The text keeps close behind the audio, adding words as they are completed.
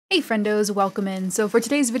Hey friendos, welcome in. So for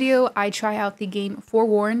today's video, I try out the game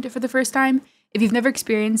Forwarned for the first time. If you've never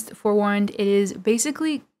experienced Forwarned, it is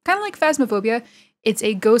basically kind of like Phasmophobia. It's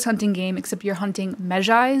a ghost hunting game, except you're hunting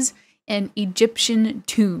Mejais and Egyptian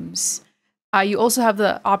tombs. You also have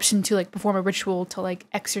the option to like perform a ritual to like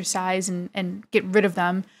exorcise and get rid of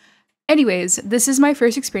them. Anyways, this is my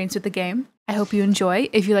first experience with the game. I hope you enjoy.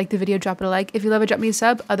 If you like the video, drop it a like. If you love it, drop me a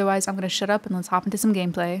sub. Otherwise, I'm gonna shut up and let's hop into some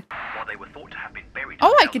gameplay.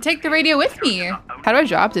 Oh, I can take the radio with me. How do I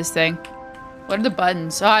drop this thing? What are the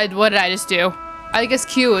buttons? Oh, what did I just do? I guess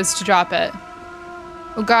Q is to drop it.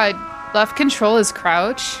 Oh god, left control is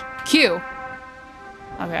crouch. Q.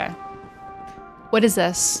 Okay. What is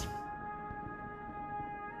this?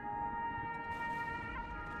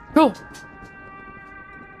 Cool.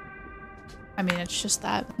 I mean, it's just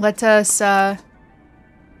that. Let us start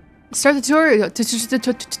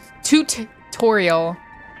the tutorial.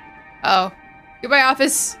 Oh. Goodbye,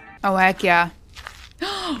 office. Oh, heck yeah.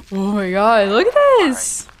 Oh my god, look at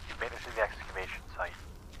this. Right. Made it to the excavation site.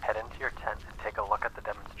 Head into your tent and take a look at the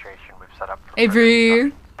demonstration we've set up for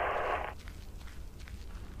Avery.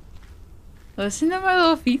 Listen to my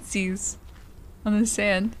little feetsies on the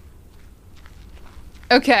sand.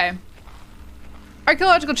 Okay.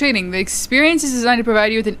 Archaeological training. The experience is designed to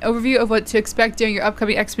provide you with an overview of what to expect during your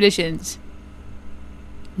upcoming expeditions.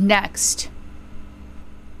 Next.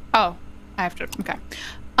 Oh. I have to, okay.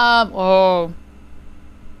 Oh.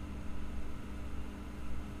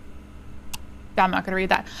 I'm not gonna read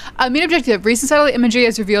that. Main objective. Recent satellite imagery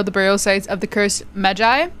has revealed the burial sites of the cursed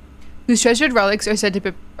Magi, whose treasured relics are said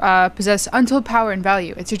to possess untold power and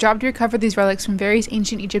value. It's your job to recover these relics from various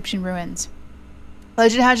ancient Egyptian ruins.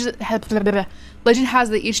 Legend has that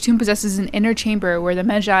each tomb possesses an inner chamber where the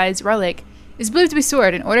Magi's relic is believed to be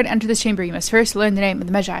stored. In order to enter this chamber, you must first learn the name of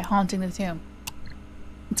the Magi haunting the tomb.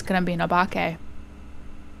 It's gonna be an Obake.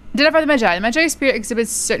 Identify the Magi. The Magi spirit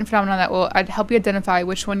exhibits certain phenomena that will help you identify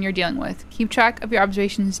which one you're dealing with. Keep track of your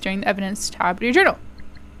observations during the evidence tab of your journal.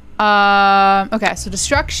 Okay, so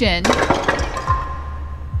destruction. Kinda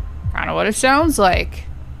what it sounds like.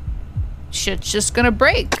 Shit's just gonna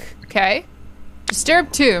break, okay?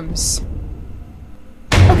 Disturb tombs.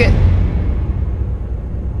 Okay.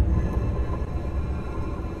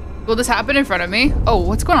 Will this happen in front of me? Oh,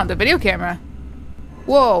 what's going on? The video camera.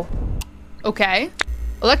 Whoa. Okay.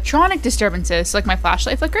 Electronic disturbances, like my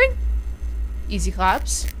flashlight flickering? Easy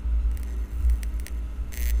claps.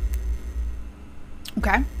 Okay.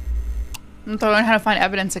 I'm trying to learn how to find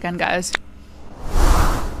evidence again, guys.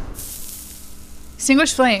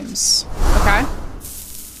 Extinguish flames. Okay.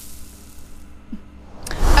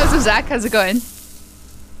 How's up, Zach? How's it going?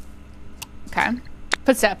 Okay.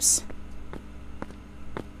 Footsteps.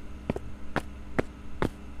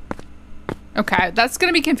 Okay, that's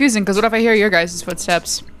gonna be confusing because what if I hear your guys'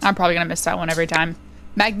 footsteps? I'm probably gonna miss that one every time.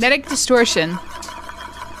 Magnetic distortion.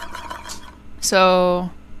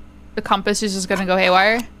 So the compass is just gonna go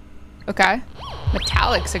haywire. Okay.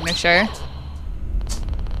 Metallic signature.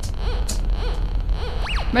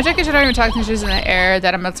 Magic is generating metallic signatures in the air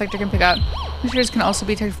that a metal detector can pick up. Signatures can also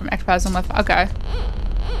be detected from ectoplasm with. Okay.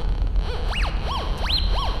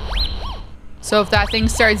 So if that thing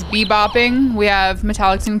starts bebopping, we have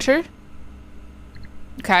metallic signature.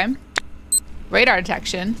 Okay. Radar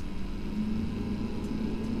detection.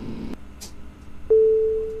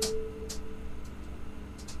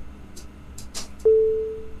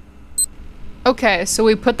 Okay, so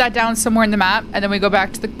we put that down somewhere in the map and then we go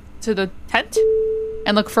back to the tent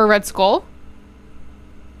and look for a red skull.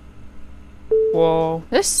 Whoa.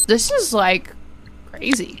 This is like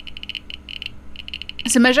crazy.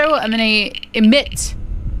 So Mejai will emit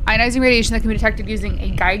ionizing radiation that can be detected using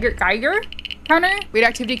a Geiger counter.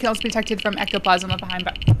 Radioactivity can also be detected from ectoplasm left behind,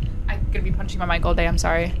 but I'm gonna be punching my mic all day, I'm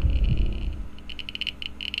sorry.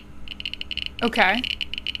 Okay.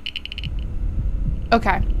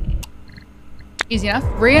 Okay. Easy enough.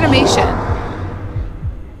 Reanimation.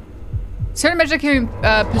 Certain magic can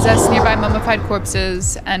possess nearby mummified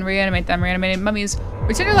corpses and reanimate them. Reanimated mummies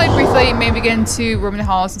return to life briefly, may begin to roam in the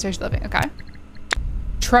halls and search the living. Okay.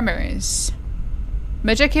 Tremors.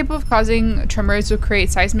 Magi capable of causing tremors will create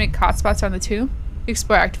seismic hotspots on the tomb. To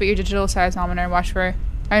explore, activate your digital seismometer and watch for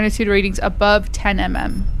magnitude readings above 10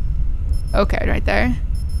 mm. Okay, right there.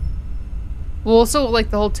 Will also like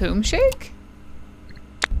the whole tomb shake?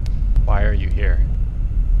 Why are you here?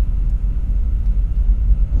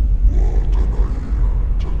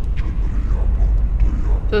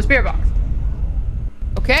 So the spirit box.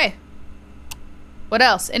 Okay. What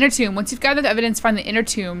else? Inner tomb. Once you've gathered the evidence, find the inner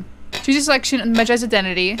tomb. Choose a selection of the Mejai's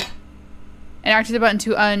identity and activate the button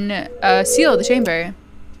to unseal the chamber.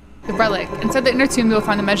 The relic. Inside the inner tomb, you will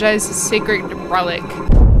find the Mejais' sacred relic,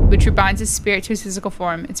 which rebinds his spirit to his physical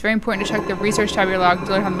form. It's very important to check the research tab of your log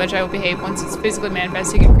to learn how the Mejai will behave once it's physically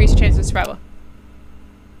manifest, so you can increase your chances of survival.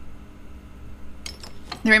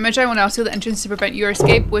 The Ray Mejai will now seal the entrance to prevent your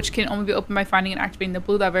escape, which can only be opened by finding and activating the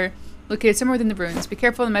blue lever located somewhere within the ruins. Be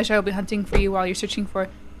careful, the Mejai will be hunting for you while you're searching for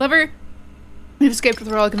the lever. You've escaped with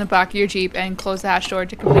the relic in the back of your jeep and close the hatch door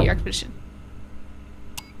to complete your expedition.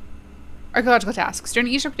 Archaeological tasks. During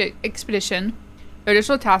each expedition, there are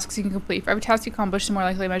additional tasks you can complete. For every task you accomplish, the more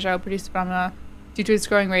likely Mejai will produce the phenomena due to its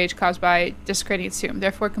growing rage caused by desecrating its tomb.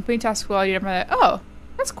 Therefore, completing tasks will allow you to remember that. Oh,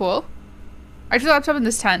 that's cool. Activate the laptop in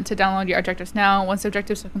this tent to download your objectives now. Once the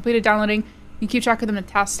objectives are completed downloading, you can keep track of them in the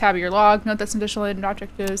tasks tab of your log. Note that some additional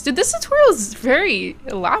objectives. Dude, this tutorial is very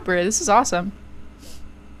elaborate. This is awesome.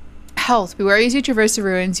 Health. Beware as you traverse the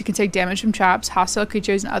ruins. You can take damage from traps, hostile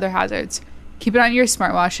creatures, and other hazards. Keep it on your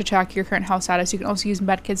smartwatch to track your current health status. You can also use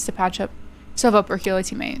medkits to patch yourself up or heal a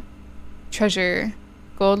teammate. Treasure.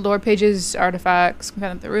 Gold, lore pages, artifacts, can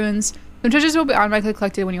find the ruins. Some treasures will be automatically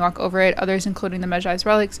collected when you walk over it. Others, including the Mejai's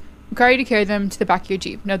relics, require you to carry them to the back of your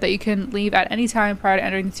jeep. Note that you can leave at any time prior to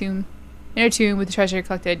entering the inner tomb with the treasure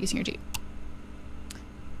collected using your jeep.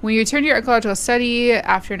 When you return to your archaeological study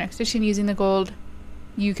after an expedition using the gold,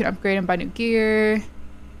 you can upgrade and buy new gear.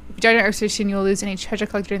 If you die in an expedition, you'll lose any treasure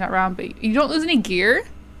collected during that round, but you don't lose any gear.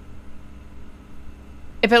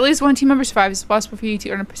 If at least one team member survives, it's possible for you to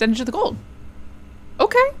earn a percentage of the gold.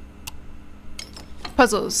 Okay.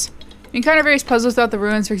 Puzzles. You encounter various puzzles throughout the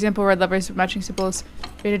ruins. For example, red levers with matching symbols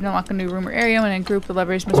created to unlock a new room or area. When in a group, the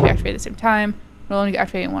levers must be activated at the same time. We'll only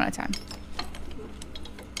activate one at a time.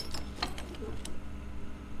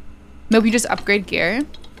 Nope, you just upgrade gear.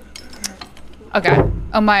 Okay.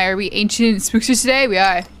 Oh my, are we ancient spooksters today? We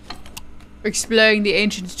are. We're exploring the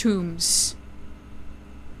ancient tombs.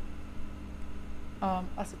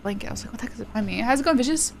 That's a blanket. I was like, what the heck is it behind me? How's it going,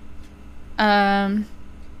 Vicious? Empty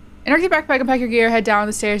your backpack and pack your gear. Head down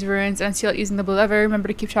the stairs, ruins, and unseal it using the blue lever. Remember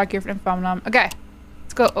to keep track of your different phenomenon. Okay.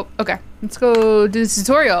 Let's go. Oh, okay. Let's go do this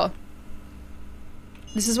tutorial.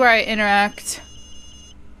 This is where I interact.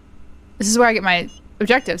 This is where I get my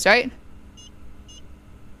objectives, right?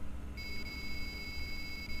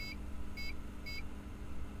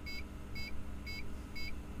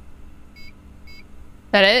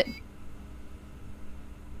 That it?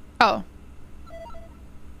 Oh.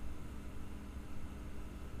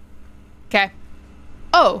 Okay.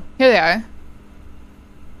 Oh, here they are.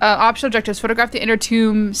 Optional objectives. Photograph the inner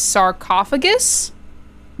tomb sarcophagus.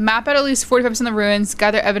 Map out at least 45% of the ruins.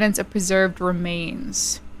 Gather evidence of preserved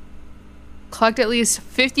remains. Collect at least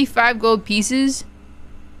 55 gold pieces.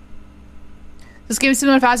 This game is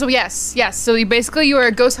similar to Phasmophobia. Yes, yes. So you are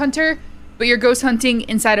a ghost hunter, but you're ghost hunting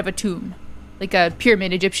inside of a tomb. Like a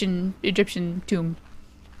pyramid Egyptian tomb.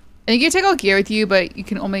 I think you take all gear with you, but you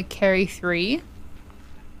can only carry 3.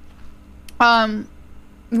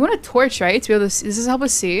 We want a torch, right? To be able to see. Does this help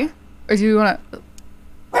us see? Or do we want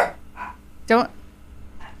to... Don't...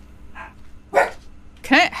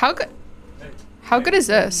 Can I... How good is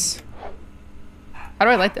this? How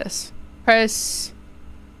do I light this? Press...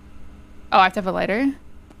 Oh, I have to have a lighter?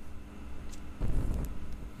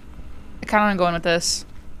 I kind of want to go in with this.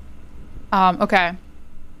 Okay.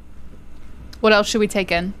 What else should we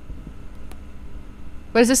take in?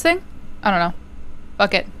 What is this thing? I don't know.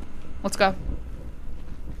 Fuck it. Let's go.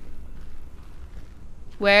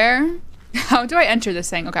 Where? How do I enter this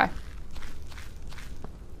thing? Okay.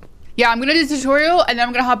 Yeah, I'm gonna do the tutorial and then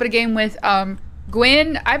I'm gonna hop in a game with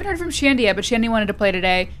Gwen. I haven't heard from Shandy yet, but Shandy wanted to play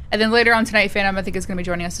today. And then later on tonight, Phantom I think is gonna be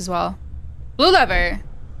joining us as well. Blue lever.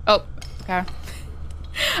 Oh, okay.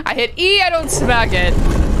 I hit E, I don't smack it.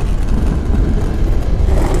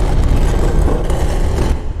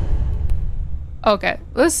 Okay,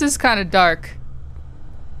 this is kind of dark.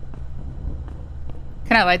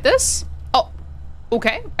 Can I light this? Oh,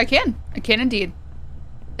 okay, I can. I can indeed.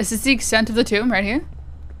 Is this the extent of the tomb right here?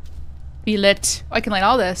 Be lit. Oh, I can light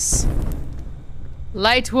all this.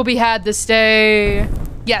 Light will be had this day.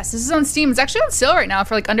 Yes, this is on Steam. It's actually on sale right now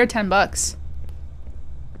for like under 10 bucks.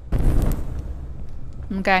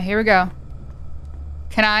 Okay, here we go.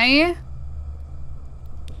 Can I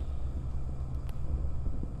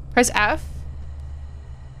press F?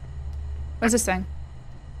 What's this thing?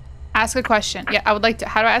 Ask a question. Yeah, I would like to.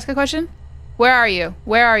 How do I ask a question? Where are you?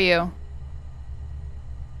 Where are you?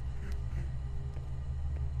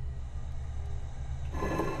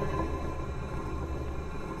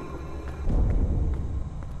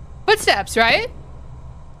 Footsteps, right?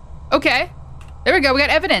 Okay. There we go. We got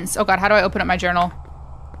evidence. Oh god, how do I open up my journal?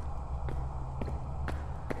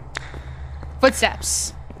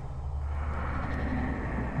 Footsteps.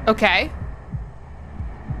 Okay.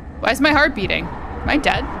 Why is my heart beating? Am I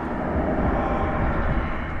dead?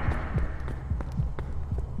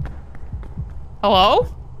 Hello?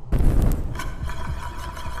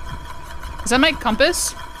 Is that my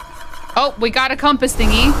compass? Oh, we got a compass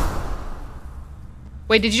thingy.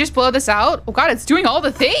 Wait, did you just blow this out? Oh god, it's doing all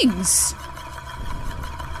the things.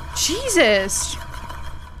 Jesus.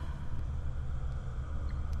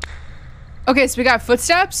 Okay, so we got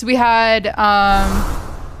footsteps. We had,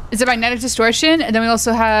 is it magnetic distortion? And then we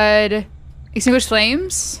also had extinguished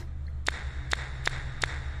flames.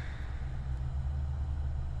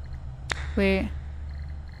 Wait.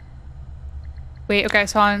 Wait, okay,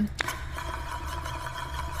 so on.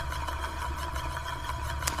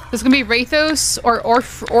 This is gonna be Rathos or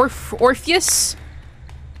Orpheus.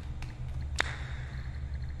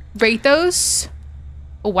 Rathos.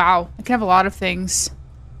 Oh wow, I can have a lot of things.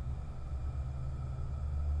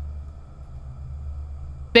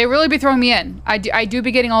 They really be throwing me in. I do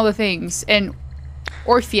be getting all the things. And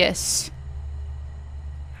Orpheus.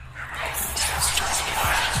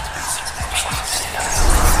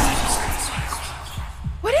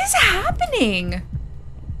 What is happening?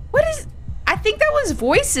 What is... I think that was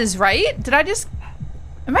voices, right? Did I just...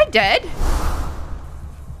 Am I dead?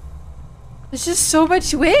 There's just so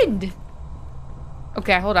much wind.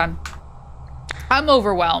 Okay, hold on. I'm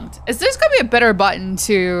overwhelmed. Is there's gonna be a better button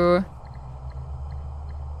to...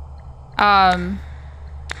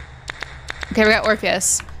 Okay, we got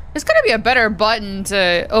Orpheus. There's gotta be a better button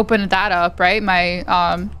to open that up, right?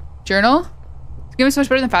 My, journal? It's gonna be so much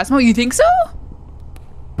better than Phasmo. You think so?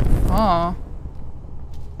 Oh.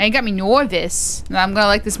 And you got me nervous. I'm gonna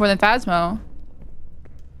like this more than Phasmo.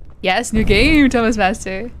 Yes, new game, Thomas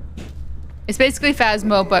Master. It's basically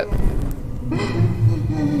Phasmo, but...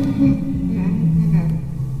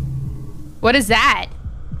 What is that?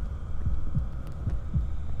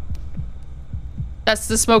 That's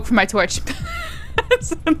the smoke from my torch.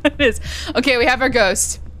 That's what that is. Okay, we have our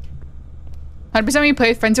ghost. 100% when you play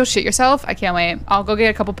with friends, you'll shit yourself. I can't wait. I'll go get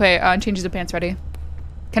a couple changes of pants ready.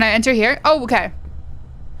 Can I enter here? Oh, okay.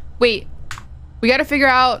 Wait. We gotta figure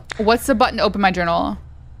out what's the button to open my journal.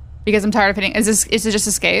 Because I'm tired of hitting. Is it just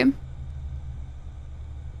escape?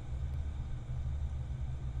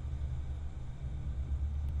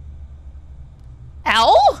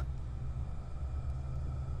 L?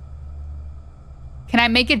 Can I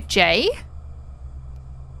make it J?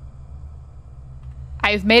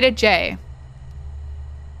 I've made it J.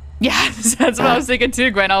 Yeah, that's what I was thinking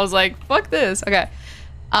too, Gwen. I was like, fuck this. Okay.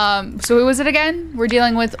 So who was it again? We're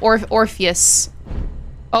dealing with Orpheus.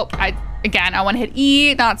 Oh, I want to hit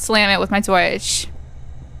E, not slam it with my torch.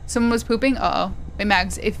 Someone was pooping? Uh-oh. Wait,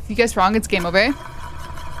 Mags, if you guess wrong, it's game over.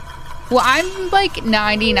 Well, I'm like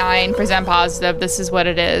 99% positive this is what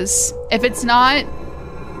it is. If it's not,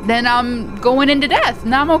 then I'm going into death,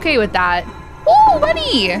 and I'm okay with that. Ooh,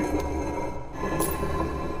 money! I'm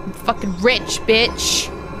fucking rich, bitch.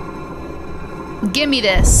 Give me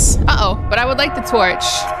this. Uh-oh, but I would like the torch.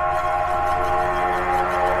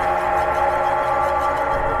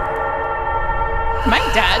 Am I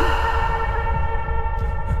dead?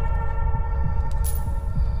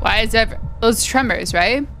 Why is that? Those tremors,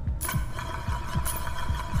 right?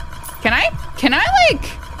 Can I like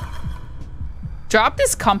drop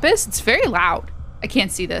this compass? It's very loud. I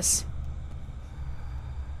can't see this.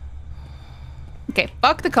 Okay,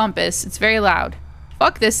 fuck the compass. It's very loud.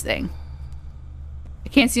 Fuck this thing. I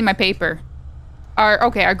can't see my paper.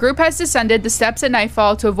 Our group has descended the steps at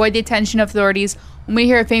nightfall to avoid the attention of authorities. When we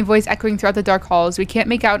hear a faint voice echoing throughout the dark halls, we can't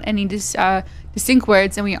make out any distinct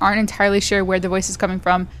words, and we aren't entirely sure where the voice is coming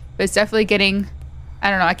from. But it's definitely getting, I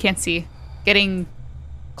don't know, I can't see. Getting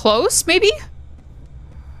close, maybe?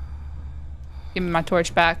 Give me my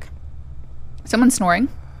torch back. Someone's snoring.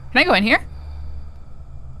 Can I go in here?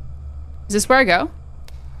 Is this where I go?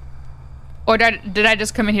 Or did I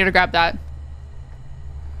just come in here to grab that?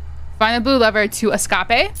 Find the blue lever to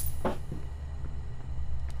escape.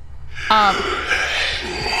 Am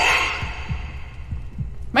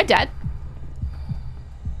I dead?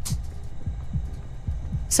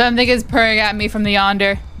 Something is purring at me from the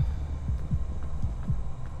yonder.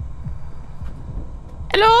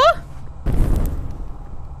 Hello?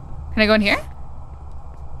 Can I go in here?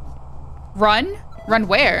 Run? Run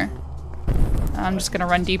where? I'm just gonna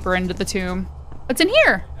run deeper into the tomb. What's in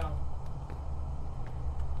here?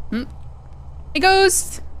 Hey,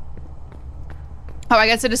 ghost. Oh, I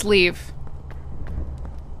guess I just leave.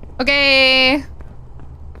 Okay.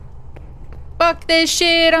 Fuck this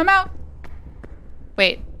shit, I'm out.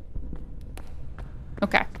 Wait.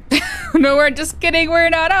 Okay. No, we're just kidding, we're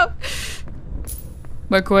not out.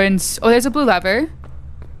 More coins. Oh, there's a blue lever.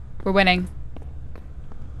 We're winning.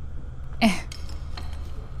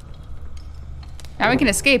 Now we can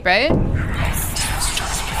escape, right?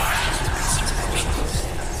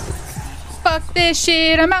 Fuck this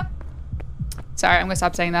shit, I'm out. Sorry, I'm gonna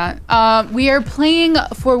stop saying that. We are playing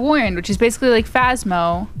Forwarned, which is basically like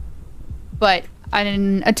Phasmo, but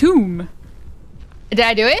in a tomb. Did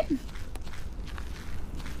I do it?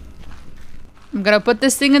 I'm gonna put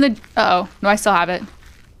this thing in the... Uh-oh. No, I still have it.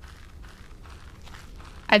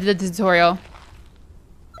 I did the tutorial.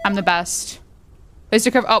 I'm the best. Place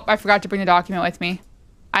to cover... Oh, I forgot to bring the document with me.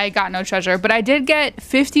 I got no treasure, but I did get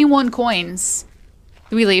 51 coins.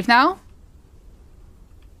 Do we leave now?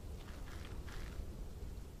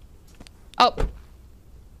 Oh.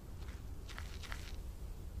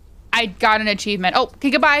 I got an achievement. Oh, okay,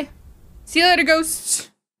 goodbye. See you later, ghost.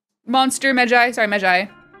 Monster, Mejais. Sorry, Mejai.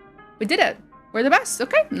 We did it. We're the best.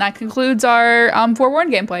 Okay, and that concludes our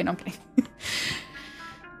Forewarned gameplay. No, I'm kidding.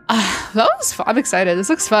 That was fun. I'm excited. This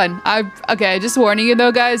looks fun. Okay, just warning you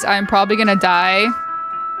though, guys. I'm probably gonna die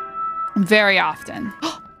very often.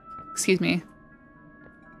 Excuse me.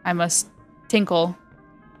 I must tinkle.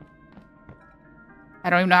 I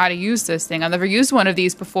don't even know how to use this thing. I've never used one of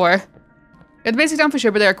these before. Got the basics down for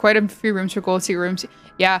sure, but there are quite a few rooms for gold secret rooms.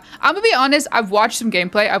 Yeah, I'm gonna be honest. I've watched some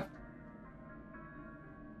gameplay.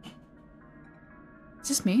 Is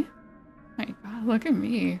this me? Oh my god, look at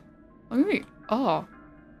me. Look at me. Oh.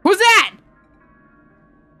 Who's that?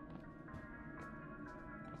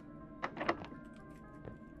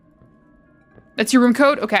 That's your room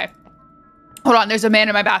code? Okay. Hold on, there's a man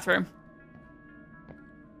in my bathroom.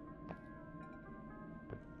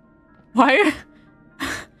 Why?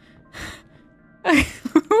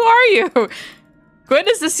 Who are you? Gwen,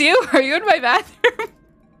 is this you? Are you in my bathroom?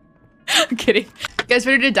 I'm kidding. You guys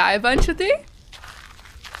ready to die a bunch with me?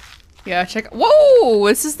 Yeah, check. Whoa!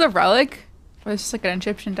 This is the relic? Oh, it's just like an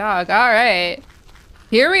Egyptian dog. Alright.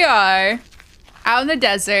 Here we are. Out in the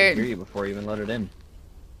desert. I hear you before you even let it in.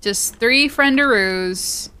 Just 3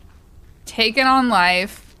 friendaroos. Taking on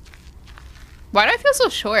life. Why do I feel so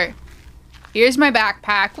short? Here's my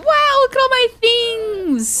backpack. Wow, look at all my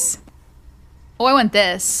things! Oh, I want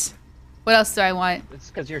this. What else do I want? It's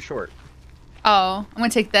because you're short. Oh, I'm gonna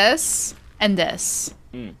take this and this.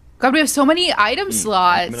 God, we have so many item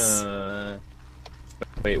slots.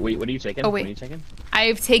 Wait, what are you taking? Oh, wait. What are you taking?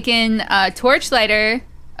 I've taken a torch lighter,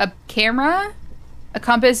 a camera, a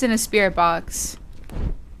compass, and a spirit box.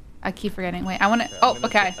 I keep forgetting. Wait, I want to... Oh,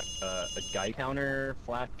 okay. A guy counter,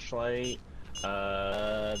 flashlight,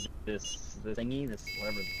 this thingy, this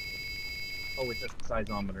whatever. Oh, it's a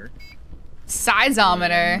seismometer.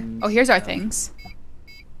 Sizeometer. And, oh, here's our things.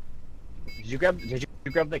 Did you grab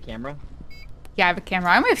the camera? Yeah, I have a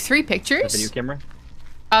camera. I only have 3 The pictures. video camera?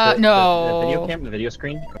 No. The video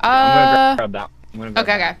screen? Okay, I'm gonna grab that.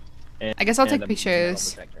 Okay. And, I guess I'll take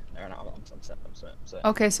pictures. I'm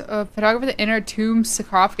Okay, so photographer the inner tomb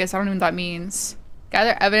sarcophagus. I don't know what that means.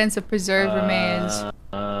 Gather evidence of preserved remains.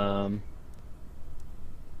 Oh,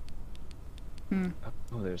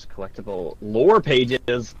 there's collectible lore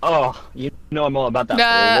pages. Oh, you know I'm all about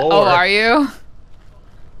that lore. Oh, are you?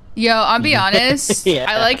 Yo, I'll be honest. Yeah.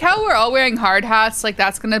 I like how we're all wearing hard hats. Like,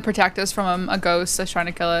 that's gonna protect us from a ghost that's trying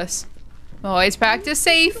to kill us. Always practice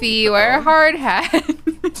safety. Wear a hard hat.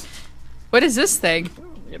 What is this thing?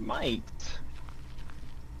 It might.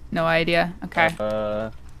 No idea. Okay.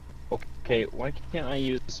 Okay, why can't I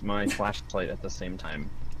use my flashlight at the same time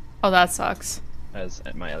Oh, that sucks. as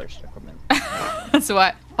at my other equipment? That's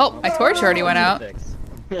what. Oh, my torch already went out.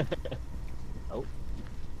 Oh.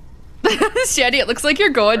 Shandy, it looks like you're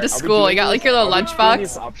going to school. You got like your little lunchbox.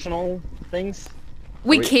 These optional things.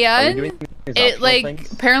 We Are we can. doing these It optional like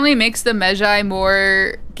things? apparently makes the Mejai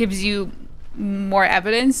more, gives you more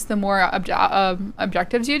evidence the more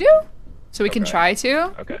objectives you do. So we can try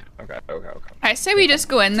to. Okay. I say we just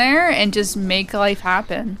go in there and just make life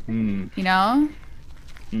happen. You know?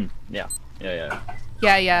 Yeah.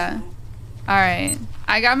 Yeah. All right.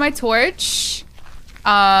 I got my torch.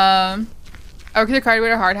 I work with a card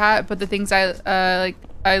with a hard hat, but the things I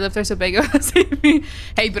lift are so big it will save me.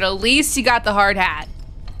 Hey, but at least you got the hard hat.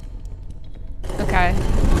 Okay.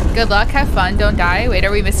 Good luck. Have fun. Don't die. Wait,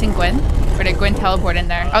 are we missing Gwen? Or did Gwen teleport in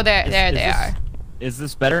there? Oh, there they are. Is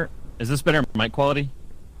this better? Is this better mic quality?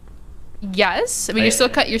 Yes. I mean, you're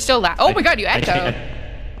still loud. Oh my god, you echo.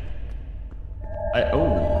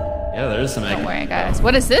 Oh, yeah, there is some echo. Don't worry, guys.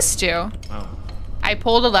 What does this do? Wow. I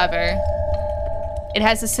pulled a lever. It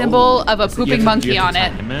has a symbol of a pooping monkey on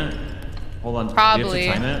it. Hold on. Probably. Do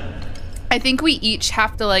you have to time it? I think we each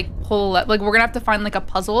have to like pull, like we're gonna have to find like a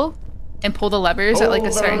puzzle and pull the levers at like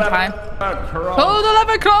a certain time. Pull the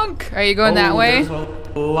lever, Crunk! Are you going that way?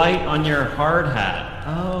 light on your hard hat.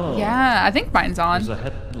 Oh. Yeah, I think mine's on. There's a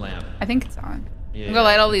headlamp. I think it's on. Yeah, I'm gonna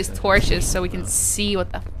light all these torches so we can see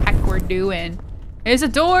what the heck we're doing. Here's a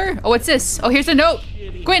door. Oh, what's this? Oh, here's a note.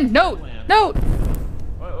 Gwen, note, note.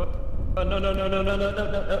 No, no, no, no, no, no, no,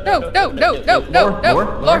 no, no, No, no, no, no, no,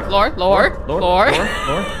 no. Lore.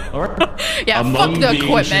 Yeah, Among fuck the ancient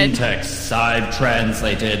equipment. texts I've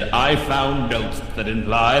translated, I found notes that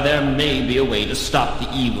imply there may be a way to stop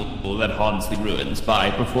the evil that haunts the ruins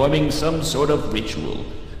by performing some sort of ritual.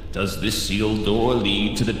 Does this sealed door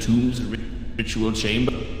lead to the tomb's ritual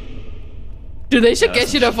chamber? Dude, they should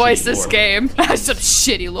get you to some voice shitty this lore. game. That's some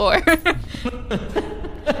shitty lore.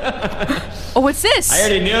 Oh, what's this? I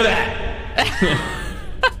already knew that.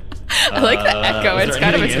 I like the echo. Was It's there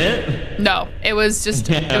kind of anything in it? No, it was just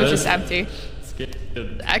empty. It's good.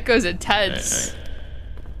 The echo's intense.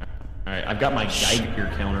 All right, I've got my Geiger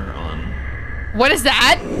counter on. What is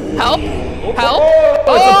that? Help! Help!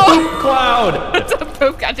 Oh, it's a poop cloud. It's a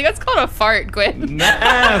poop. I think that's called a fart, Gwen.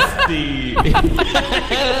 Nasty.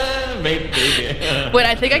 Maybe. Wait,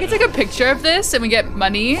 I think I can take a picture of this and we get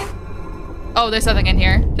money. Oh, there's nothing in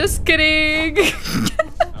here. Just kidding.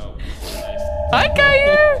 Oh, Hi,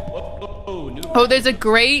 Kaya. new Oh, there's a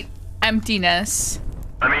great emptiness.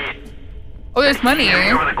 Let me. Oh, there's money. Can you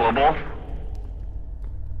hear me over the global?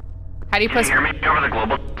 How do you Can press? you hear me over the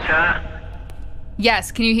global chat?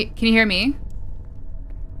 Yes. Can you hear me?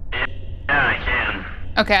 Yeah, I can.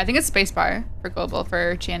 Okay, I think it's spacebar for global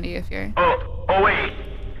for Chandy if you're. Oh wait.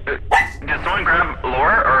 Did someone grab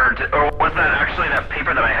lore, or was that actually that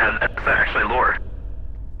paper that I had? Is that actually lore?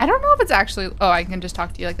 I don't know if it's actually. Oh, I can just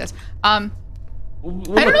talk to you like this. I don't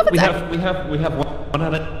know if it's. we have one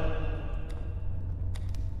on it.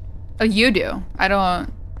 Oh, you do. I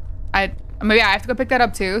don't. Maybe I have to go pick that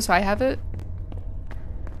up too, so I have it.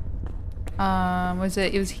 Was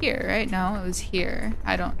it? It was here, right? No, it was here.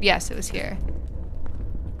 I don't. Yes, it was here.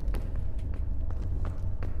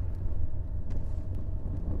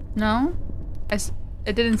 No, it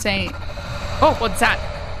didn't say. Oh, what's that?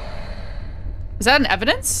 Is that an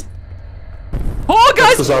evidence? Oh,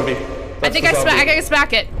 guys! That's the zombie. I think I can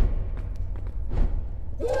smack it.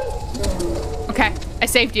 Okay, I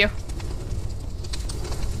saved you.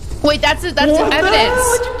 Wait, that's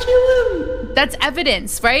evidence. That's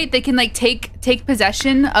evidence, right? They can like take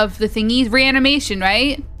possession of the thingy. Reanimation,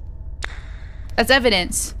 right? That's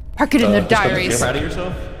evidence. Park it in their diaries. Proud of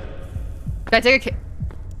yourself? Did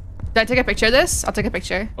I take a picture of this? I'll take a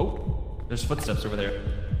picture. Oh, there's footsteps over there.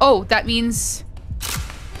 Oh, that means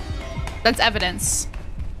that's evidence.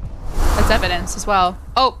 That's evidence as well.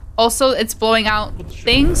 Oh, also it's blowing out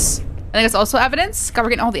things. I think it's also evidence. God,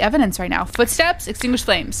 we're getting all the evidence right now. Footsteps, extinguished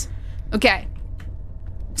flames. Okay.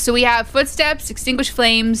 So we have footsteps, extinguished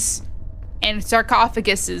flames, and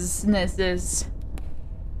sarcophaguses.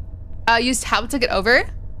 Use tablet to get over.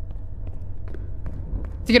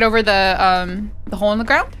 To get over the hole in the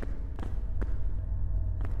ground.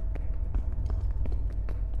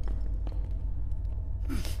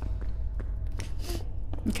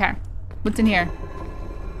 Okay. What's in here?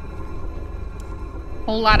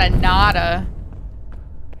 Whole lot of nada.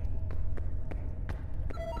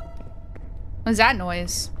 What's that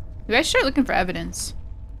noise? Maybe I should start looking for evidence.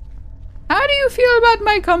 How do you feel about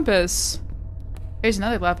my compass? Here's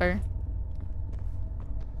another lever.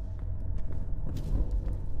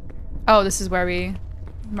 Oh, this is where we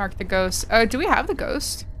mark the ghost. Oh, do we have the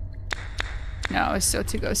ghost? No, it's still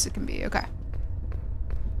 2 ghosts it can be. Okay.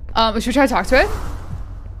 Should we try to talk to it?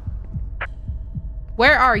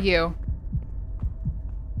 Where are you?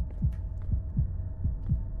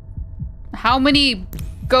 How many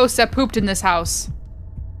ghosts have pooped in this house?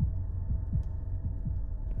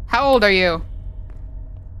 How old are you?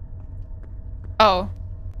 Oh.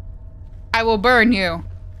 I will burn you.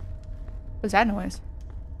 What's that noise?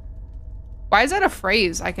 Why is that a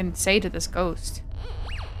phrase I can say to this ghost?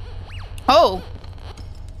 Oh.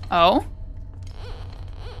 Oh.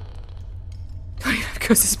 25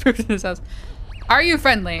 ghosts have pooped in this house. Are you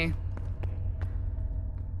friendly?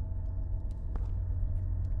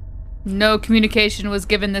 No communication was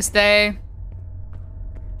given this day.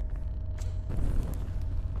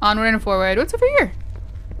 Onward and forward. What's over here?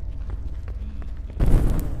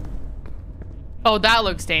 Oh, that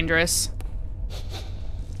looks dangerous.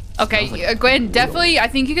 Okay, like Gwen, definitely, I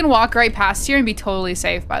think you can walk right past here and be totally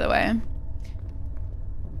safe, by the way.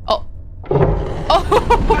 Oh.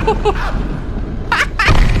 Oh!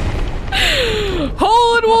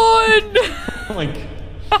 Hole in one! Oh my god.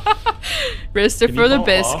 Wrist it for the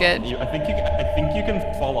biscuit. I think you can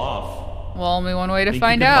fall off. Well, only one way to I think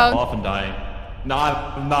find you can out. fall off and die.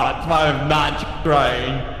 I'm not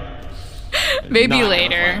trying. Maybe Not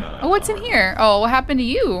later. gonna find Oh, what's in here? Oh, what happened to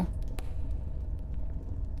you?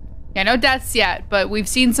 Yeah, no deaths yet, but we've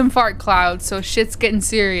seen some fart clouds, so shit's getting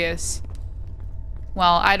serious.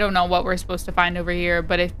 Well, I don't know what we're supposed to find over here,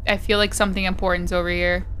 but I feel like something important's over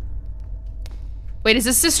here. Wait, is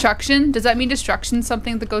this destruction? Does that mean destruction's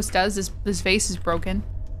something the ghost does? This vase is broken.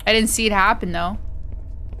 I didn't see it happen, though.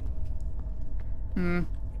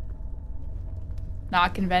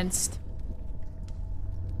 Not convinced.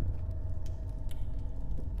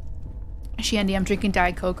 Shandy, I'm drinking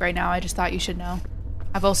Diet Coke right now. I just thought you should know.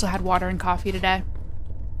 I've also had water and coffee today.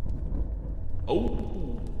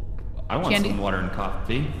 Oh, I want Candy. some water and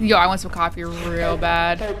coffee. Yo, I want some coffee real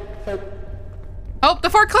bad. Oh, the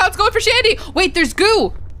fart cloud's going for Shandy! Wait, there's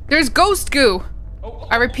goo! There's ghost goo!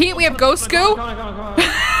 I repeat, we have ghost goo? Come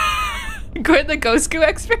on. Quit the ghost goo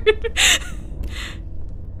expert.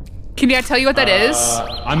 Can I tell you what that is?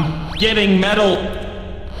 I'm getting metal.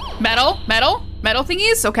 Metal? Metal? Metal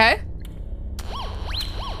thingies? Okay.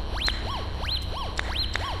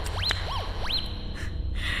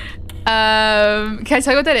 Can I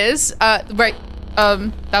tell you what that is? Right.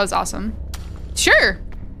 That was awesome. Sure.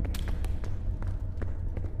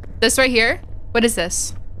 This right here? What is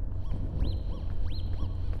this?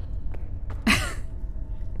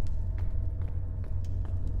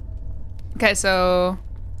 Okay, so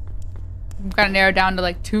we've got to narrow down to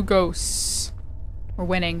like 2 ghosts. We're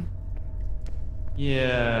winning.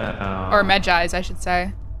 Yeah. Or Mejais, I should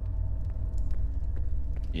say.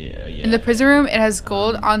 Yeah. In the prison room, it has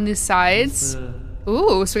gold on the sides.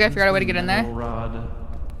 Ooh, so we gotta figure out a way to get in there. Metal rod.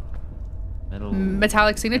 Metal.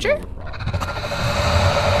 Metallic signature?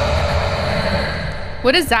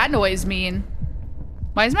 What does that noise mean?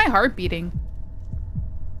 Why is my heart beating?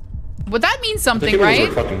 Would that mean something, right?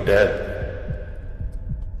 We're fucking dead.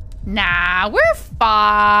 Nah, we're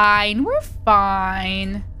fine. We're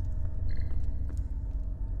fine.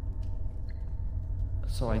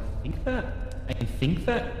 So I think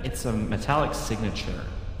that it's a metallic signature.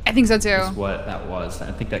 I think so too. Is what that was.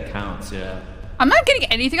 I think that counts. Yeah. I'm not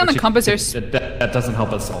getting anything on the compass or... That doesn't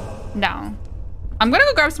help us all. No. I'm gonna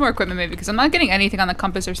go grab some more equipment maybe because I'm not getting anything on the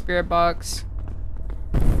compass or spirit box.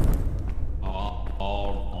 All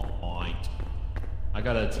right. I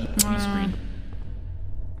got a TV screen.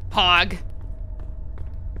 Pog.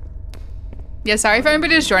 Yeah, sorry if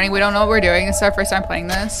anybody is joining. We don't know what we're doing. This is our first time playing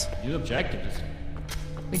this. New objectives.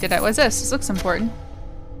 We did it. What's this? This looks important.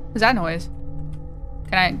 What's that noise?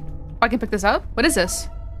 Can I... Oh, I can pick this up? What is this?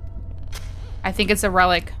 I think it's a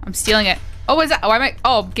relic. I'm stealing it. Oh, what is that? Oh,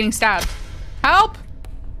 Oh, I'm getting stabbed. Help!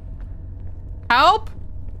 Help!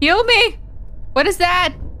 Heal me! What is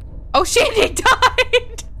that? Oh, Shandy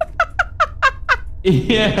died!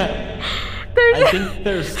 Yeah. I think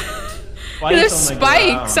there's There's spikes on the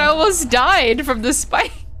spikes. I ground. almost died from the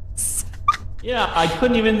spikes. Yeah, I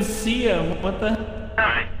couldn't even see him. What the?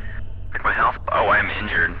 Alright. Check my health. Oh, I'm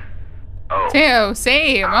injured. Oh. Ew,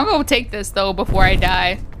 same. I'm gonna take this though before I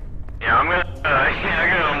die. Yeah, I'm gonna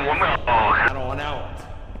Head on out.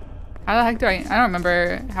 How the heck do I don't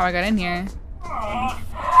remember how I got in here.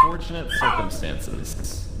 Fortunate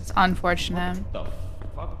circumstances. It's unfortunate. The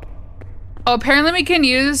fuck? Oh, apparently we can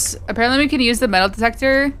use the metal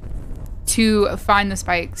detector to find the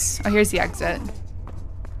spikes. Oh, here's the exit.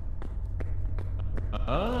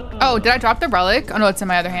 Oh, did I drop the relic? Oh no, it's in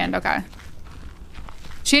my other hand. Okay.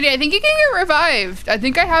 Shandy, I think you can get revived. I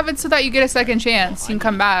think I have it so that you get a second chance. You can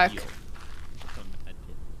come back.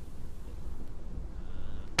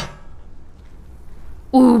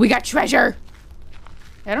 Ooh, we got treasure.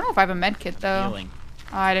 I don't know if I have a med kit though. Healing.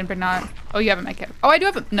 Oh, I didn't bring that. Oh, you have a med kit. Oh, I do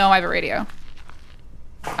have a, no, I have a radio.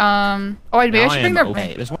 Oh, maybe I should bring the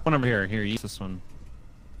okay. There's one over here. Here, use this one.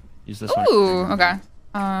 Use this one. Ooh, okay.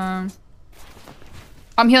 I'm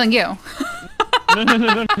healing you. No,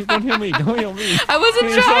 don't heal me. Don't heal me. I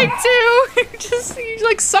wasn't Heal trying to. Just you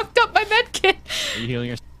like sucked up my med kit. Are you healing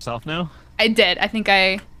yourself now? I did. I think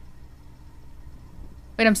I.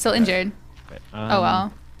 Wait, I'm still injured. Okay, Oh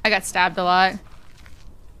well. I got stabbed a lot.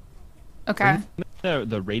 Okay. Bring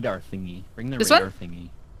the radar thingy. Bring the This radar one?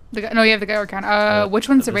 thingy. No, you have the guy count. Which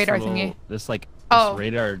one's the this radar little- thingy? This like Oh. this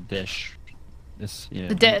radar dish. This yeah.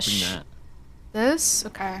 The bring dish. that. This?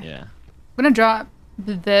 Okay. Yeah. I'm gonna drop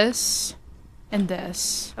this and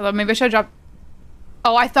this. Although maybe I should drop.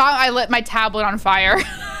 Oh, I thought I lit my tablet on fire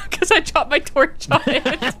because I dropped my torch on it.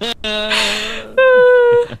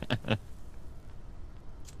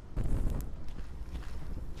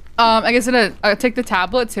 I guess I'll take the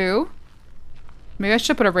tablet too. Maybe I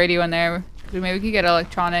should put a radio in there. Maybe we could get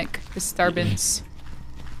electronic disturbance.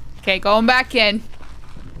 Okay, going back in.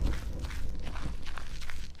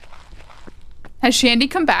 Has Shandy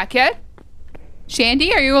come back yet?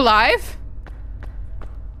 Shandy, are you alive?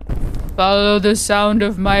 Follow the sound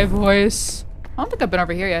of my voice. I don't think I've been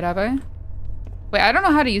over here yet, have I? Wait, I don't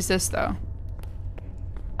know how to use this though.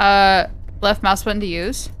 Left mouse button to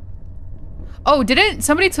use. Oh, didn't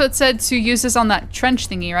somebody said to use this on that trench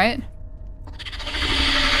thingy, right?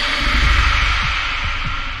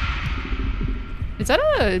 Is that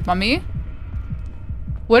a mummy?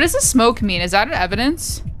 What does the smoke mean? Is that an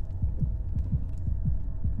evidence?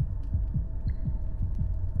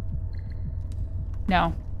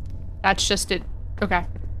 No. That's just it. Okay.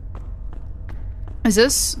 Is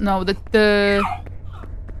this? No, the...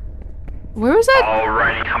 Where was that?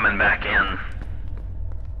 Alrighty, coming back in.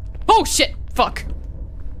 Oh shit! Fuck.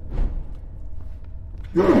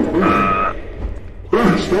 What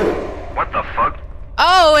the fuck?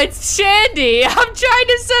 Oh, it's Shandy! I'm trying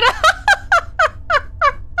to set up...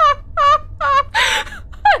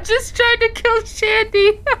 I'm just trying to kill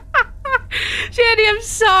Shandy. Shandy, I'm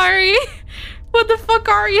sorry. What the fuck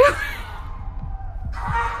are you?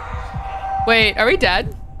 Wait, are we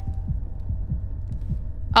dead?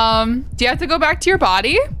 Do you have to go back to your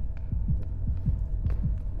body?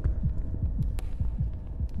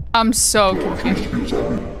 I'm so confused.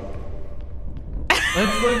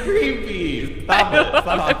 That's so creepy. Stop it. Stop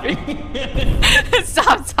talking.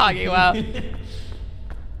 Stop talking, wow.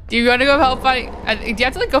 Do you want to go help find... do you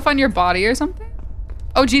have to like go find your body or something?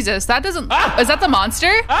 Oh Jesus, that doesn't... Ah! Is that the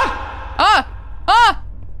monster? Ah! Ah! Ah!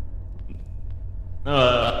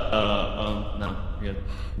 No. You're good.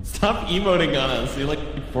 Stop emoting on us. You're like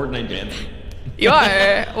Fortnite dancing. You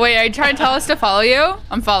are. Wait, are you trying to tell us to follow you?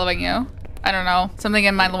 I'm following you. I don't know. Something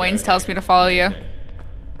in my loins tells me to follow you.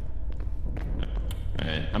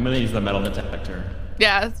 Alright, I'm gonna use the metal detector.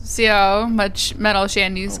 Yeah, see how much metal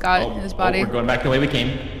Shandy's got in his body. We're going back the way we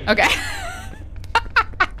came. Okay.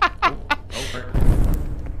 Over.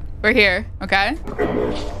 We're here, okay?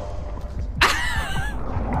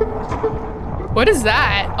 What is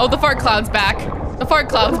that? Oh, the fart cloud's back. The fart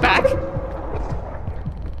cloud's back.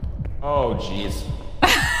 Oh, jeez.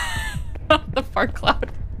 The fart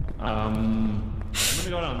cloud. I'm gonna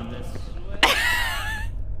go down this way.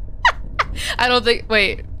 I don't think,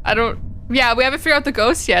 wait, I don't, yeah, we haven't figured out the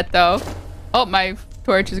ghost yet though. Oh, my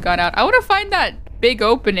torch has gone out. I want to find that big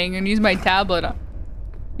opening and use my tablet on,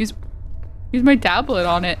 use my tablet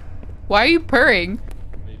on it. Why are you purring?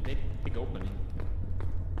 Big opening.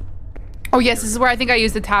 Oh yes, this is where I think I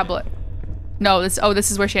used the tablet. No, this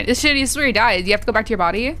is where Shandy, this is where he died. You have to go back to your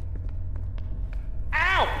body.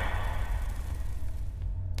 Ow!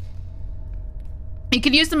 You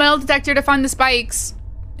can use the metal detector to find the spikes,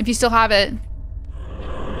 if you still have it.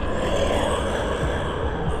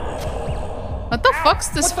 What the fuck's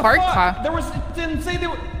this fart cloud? There was, it didn't say there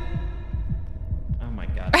were... Oh my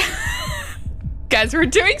god. Guys, we're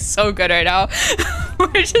doing so good right now.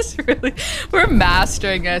 We're just really, we're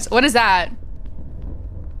mastering this. What is that?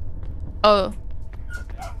 Oh.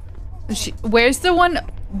 Where's the one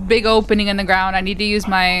big opening in the ground? I need to use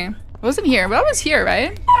my, I wasn't here, but I was here,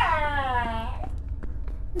 right?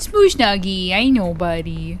 Smoosh Nuggy, I know,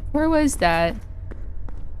 buddy. Where was that?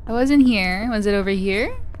 I wasn't here. Was it over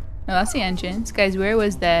here? No, that's the entrance. Guys, where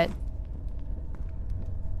was that?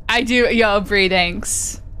 I do, yo, Bree,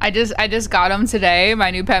 thanks. I just got him today, my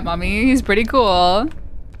new pet mummy. He's pretty cool.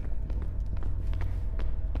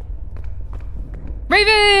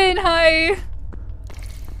 Raven, hi.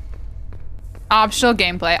 Optional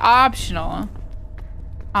gameplay, optional.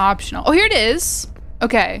 Optional, oh, here it is.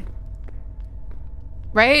 Okay.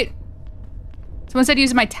 Right? Someone said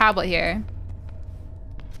using my tablet here.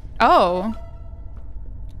 Oh.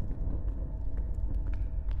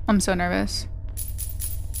 I'm so nervous.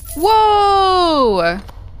 Whoa!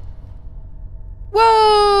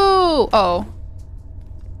 Whoa! Oh.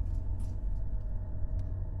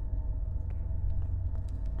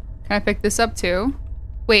 Can I pick this up too?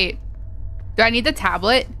 Wait. Do I need the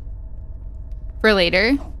tablet? For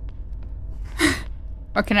later?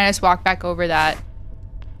 Or can I just walk back over that?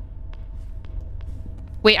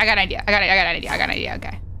 Wait, I got an idea. I got an idea.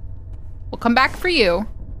 Okay. We'll come back for you.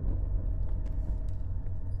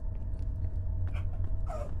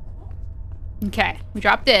 Okay, we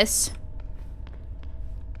drop this.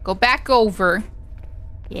 Go back over.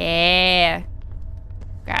 Yeah.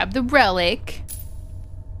 Grab the relic.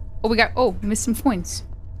 Oh, we missed some coins.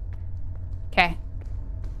 Okay.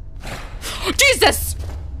 Jesus!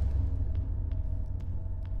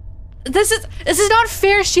 This is not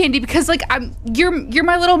fair, Shandy, because like you're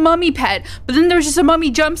my little mummy pet, but then there was just a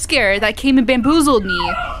mummy jump scare that came and bamboozled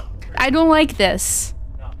me. I don't like this.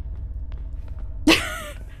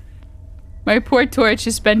 My poor torch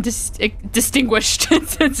has been distinguished.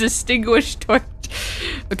 It's a distinguished torch.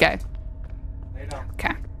 Okay.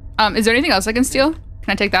 Okay. Is there anything else I can steal? Can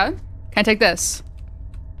I take that? Can I take this?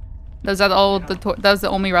 Was that that was the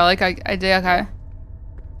only relic I did? Okay.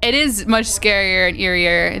 It is much scarier and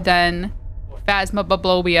eerier than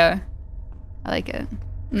Phasmophobia. I like it.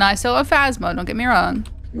 No, I still love Phasmo, don't get me wrong.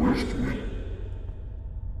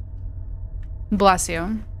 Bless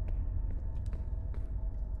you.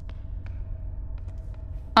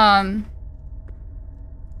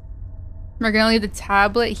 We're gonna leave the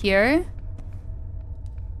tablet here.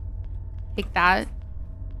 Take that.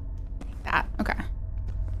 Take that. Okay.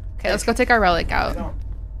 Okay, let's go take our relic out.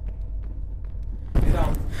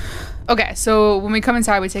 Okay, so when we come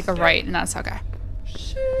inside, we take a right, and that's okay.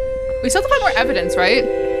 We still have to find more evidence, right?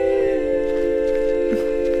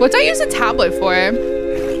 What's I use a tablet for?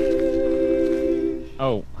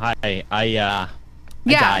 Oh, hi. I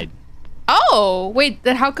died. Oh, wait,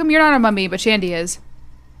 then how come you're not a mummy, but Shandy is?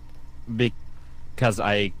 Because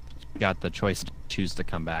I got the choice to choose to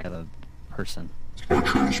come back as a person. I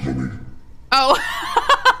chose mummy. Oh.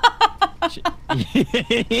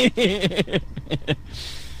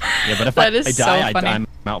 Yeah, but if That I is die, so funny. I'm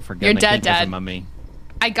out for good. You're I can't dead, be dead. a mummy.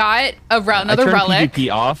 I got another I turned relic.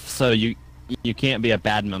 PvP off, so you can't be a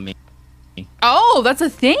bad mummy. Oh, that's a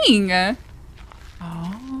thing. Oh.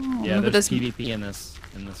 Yeah, look at there's this. PvP in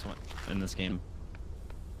this game.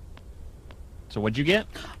 So what'd you get?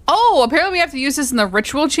 Oh, apparently we have to use this in the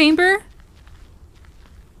ritual chamber.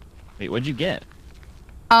 Wait, what'd you get?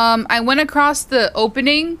 I went across the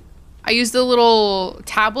opening. I used the little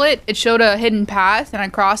tablet. It showed a hidden path, and I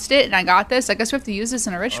crossed it, and I got this. I guess we have to use this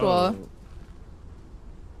in a ritual. Oh.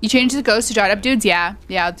 You changed the ghost to dried up dudes? Yeah.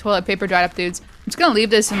 Yeah, toilet paper dried up dudes. I'm just gonna leave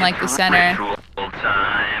this in, like, the center. Ritual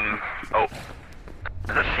time. Oh. Is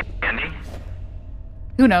that Shandy?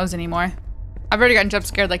 Who knows anymore? I've already gotten jump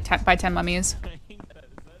scared, like, by 10 mummies.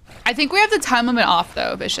 I think we have the time limit off,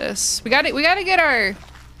 though, Vicious. We gotta get our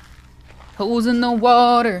toes in the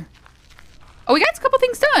water. Oh, we got a couple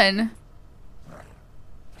things done.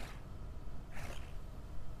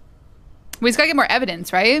 We just gotta get more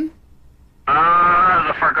evidence, right?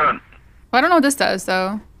 The far good. Well, I don't know what this does,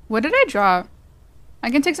 though. What did I drop?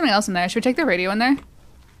 I can take something else in there. Should we take the radio in there?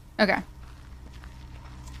 Okay.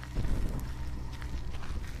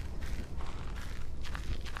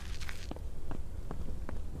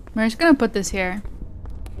 We're just gonna put this here.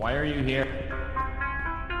 Why are you here?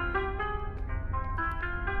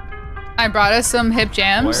 I brought us some hip Why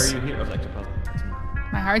jams. are you here? I'd like to puzzle.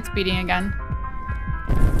 My heart's beating again.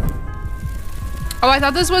 Oh, I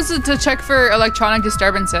thought this was to check for electronic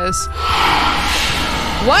disturbances.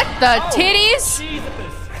 What the titties?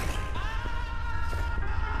 Jesus!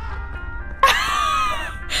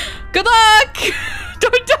 Good luck!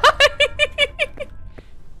 Don't die!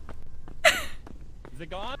 Is it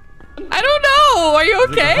gone? I don't know. Are you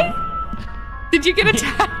Is it okay? gone? Did you get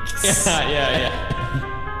attacked? Yeah.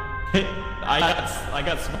 I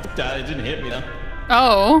got smoked out. It didn't hit me though.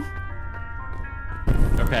 Oh.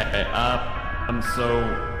 Okay. So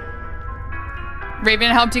Raven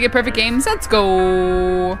helped you get perfect games. Let's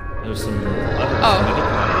go. there's some. Oh.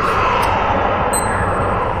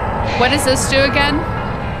 What does this do again?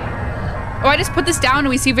 Oh, I just put this down and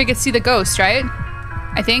we see if we can see the ghost, right?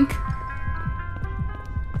 I think.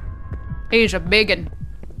 He's a biggin.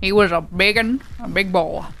 He was a biggin. A big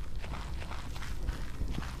boy.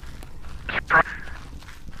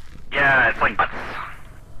 Yeah, it's like butts.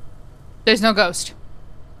 There's no ghost.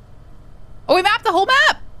 Oh, we mapped the whole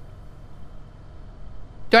map.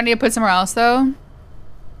 Do I need to put somewhere else, though?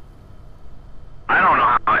 I don't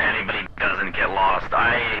know how anybody doesn't get lost.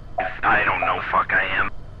 I don't know fuck I am.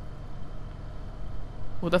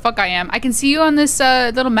 Who the fuck I am? I can see you on this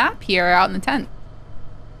little map here out in the tent.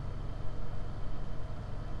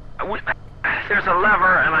 There's a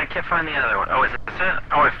lever and I can't find the other one. Oh, is this it?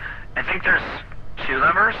 Oh, I think there's 2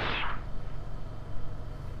 levers.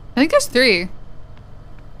 I think there's 3.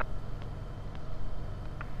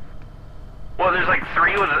 Well, there's like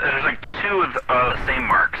 3 with, there's like 2 with the same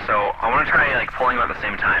mark. So I want to try like pulling them at the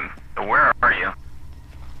same time. So where are you?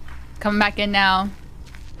 Coming back in now.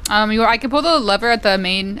 I can pull the lever at the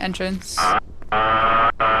main entrance. I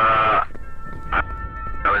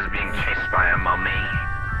was being chased by a mummy,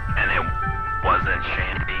 and it wasn't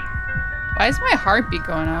Shandy. Why is my heartbeat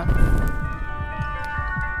going up?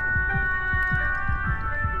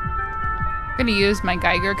 I'm gonna use my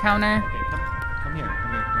Geiger counter. Okay, come here.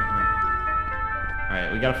 All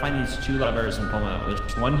right, we gotta find these 2 levers and pull them out.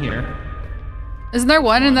 There's one here. Isn't there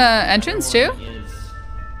one in the entrance too?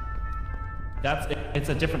 It's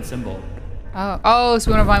a different symbol. Oh,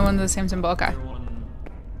 so we want to find one with the same symbol. Okay. The other one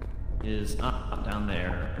is not down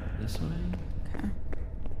there. This way. Okay.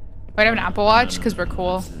 Wait, I have an Apple Watch because we're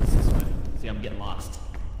cool. See, I'm getting lost.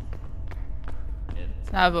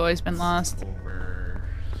 I've always been lost. Over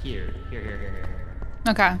here.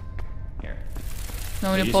 Okay. Here. You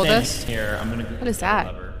want me to You pull stand this? Here, I'm gonna go What is get a that?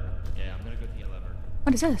 lever. Yeah, I'm gonna go get a lever.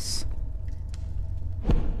 What is this?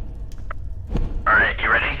 Alright, you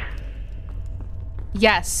ready?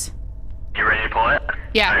 Yes. You ready to pull it?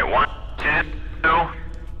 Yeah. Alright, 1, 2,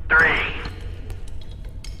 3.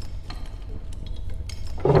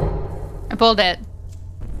 I pulled it.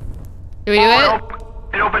 Do we do Oh,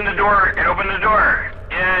 it? it opened the door. It opened the door.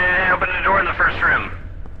 Yeah, it opened the door in the first room.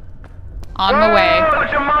 On my way.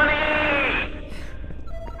 Bunch of money!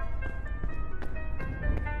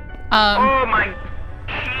 Oh my.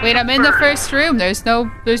 Wait, I'm in the first room. There's no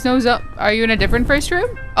are you in a different first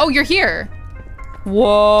room? Oh, you're here.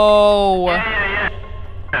 Whoa. Yeah.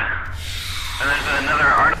 And there's another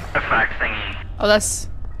artifact thingy. Oh,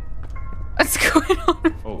 what's going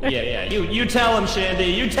on? Oh, yeah. You tell him, Shandy.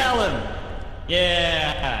 You tell him.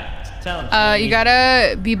 Yeah. Tell him. You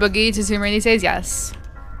gotta be boogie to zoom in these days. Yes.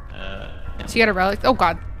 So you got a relic. Oh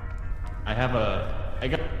God. I got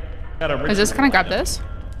a. Is this? Can I grab this?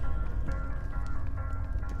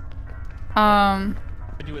 I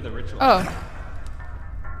do with a ritual. Oh.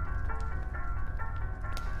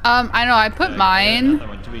 I know. I put mine.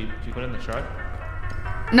 Do we put it in the truck?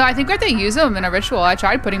 No, I think we have to use them in a ritual. I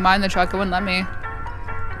tried putting mine in the truck. It wouldn't let me.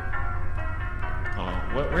 Oh,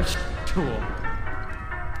 what ritual?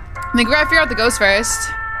 I think we gotta figure out the ghost first.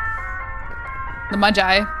 The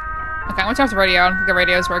Mejais. Okay, I'm gonna turn off the radio. I don't think the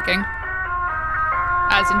radio is working.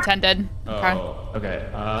 As intended. Okay. Oh, okay.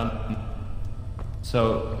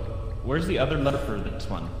 So, where's the other letter for this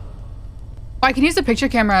one? Oh, I can use the picture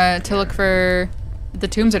camera to look for the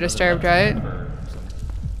tombs are disturbed, right?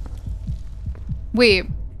 Wait.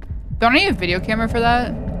 Don't I need a video camera for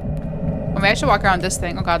that? Or maybe I should walk around this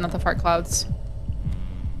thing. Oh God, not the fart clouds.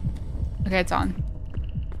 Okay, it's on.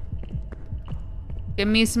 Give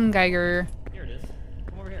me some Geiger. Here it is.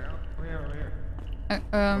 Come over here.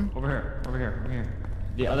 Over here. Over here.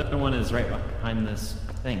 The other one is right behind this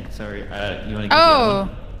thing. Sorry, you want to get the other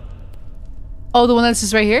one? Oh, the one that's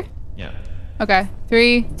just right here? Yeah. Okay.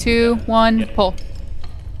 3, 2, 1, pull.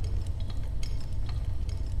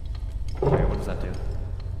 Okay, what does that do?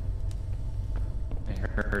 I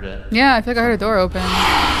heard it. Yeah, I feel like I heard a door open. Ow.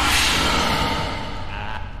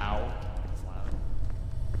 It's loud.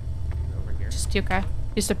 Over here. Just okay.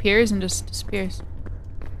 Just appears and just disappears.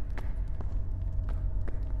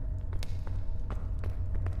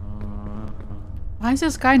 Why is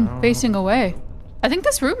this guy facing away? I think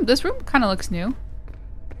this room kind of looks new.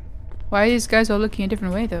 Why are these guys all looking a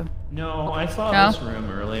different way though? No, I saw No? this room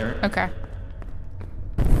earlier. Okay.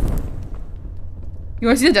 You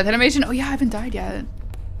want to see the death animation? Oh yeah, I haven't died yet.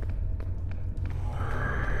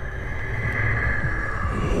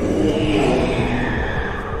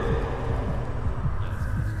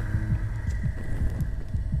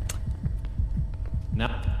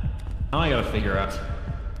 Now I gotta figure out.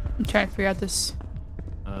 I'm trying to figure out this.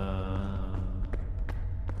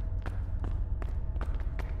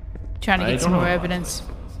 Trying to I get don't some know more how evidence.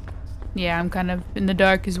 Yeah, I'm kind of in the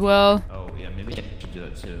dark as well. Oh yeah, maybe I should do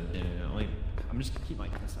that too. I'm just gonna keep my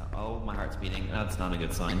guess out. Oh, my heart's beating. That's not a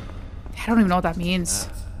good sign. I don't even know what that means.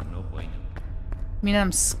 That's no point. I mean,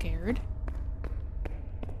 I'm scared.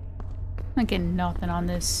 I'm not getting nothing on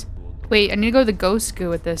this. Wait, I need to go to the ghost goo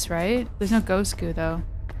with this, right? There's no ghost goo though.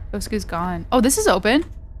 Ghost goo's gone. Oh, this is open.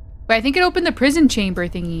 Wait, I think it opened the prison chamber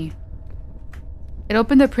thingy. It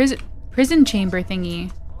opened the prison chamber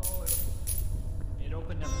thingy. It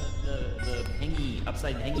opened up the hingy,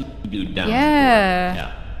 upside hingy dude down. Yeah.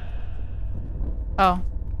 Yeah. Oh.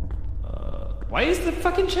 Why is the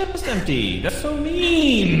fucking chest empty? That's so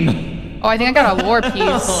mean. Oh, I think I got a lore piece.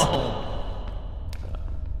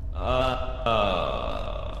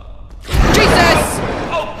 Jesus!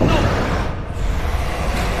 Oh no!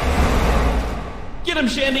 Get him,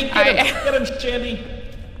 Shandy! Get him, Shandy!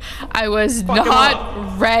 I was Fuck him not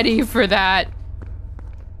up. ready for that.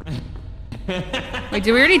 Wait,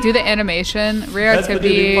 did we already do the animation? Rare That's what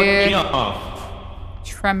did fuck me activity, off.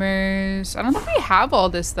 tremors. I don't think we have all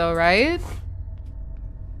this though, right?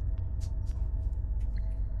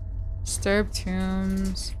 Disturbed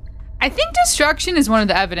tombs. I think destruction is one of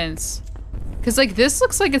the evidence. Cause like this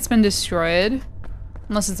looks like it's been destroyed.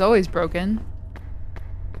 Unless it's always broken.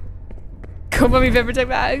 Go mummy vapor tech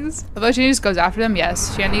bags. Although Shandy just goes after them,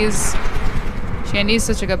 yes. Shandy's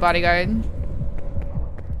such a good bodyguard.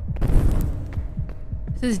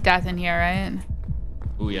 This is death in here, right?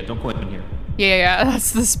 Oh yeah, don't go in here. Yeah,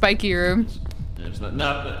 that's the spiky room. It's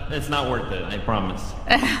not worth it, I promise.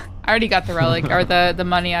 I already got the relic or the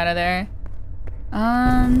money out of there.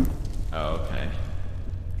 Oh, okay.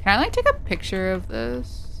 Can I like take a picture of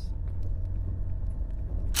this?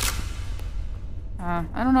 I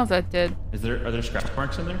don't know if that did. Are there scratch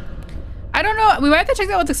marks in there? I don't know. We might have to check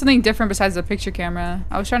that with something different besides the picture camera.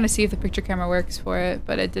 I was trying to see if the picture camera works for it,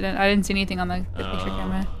 but it didn't. I didn't see anything on the picture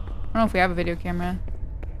camera. I don't know if we have a video camera.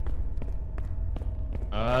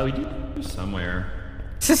 We do somewhere.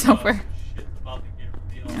 Somewhere.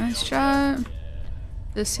 Nice shot.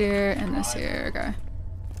 This here and this here. Okay.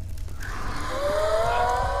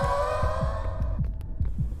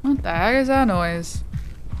 What the heck is that noise?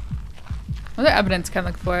 What other evidence can I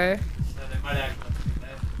look for?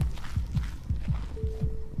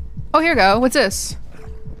 Oh, here we go. What's this?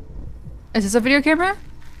 Is this a video camera?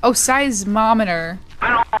 Oh, seismometer. I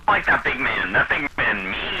don't like that big man. That big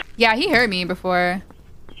man mean. Yeah, he hurt me before.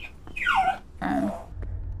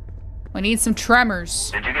 We need some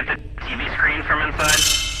tremors. Did you get the TV screen from inside?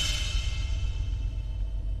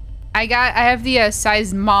 I have the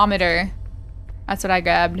seismometer. That's what I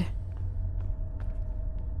grabbed.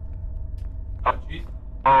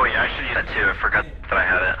 Oh yeah, I should use that too. I forgot that I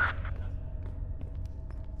had it.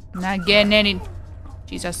 Not getting any.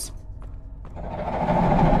 Jesus.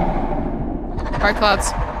 Fart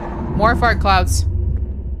clouds. More fart clouds.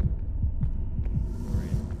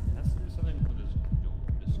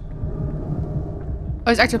 Oh,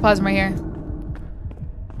 there's ectoplasm right here.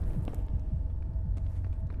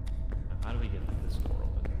 How do we get this door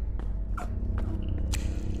open?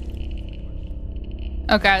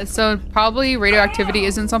 Okay, so probably radioactivity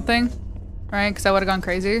isn't something, right? Because I would have gone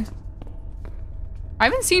crazy. I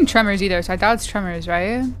haven't seen tremors either, so I doubt it's tremors,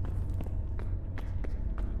 right?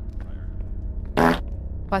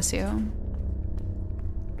 Bless you.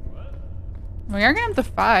 We are getting up to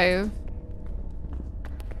 5.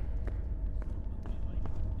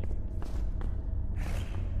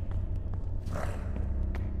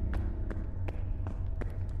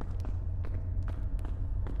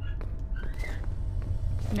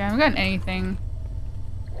 Yeah, I haven't gotten anything.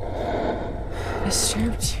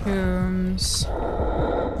 Disturbed tombs.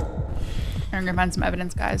 I'm gonna find some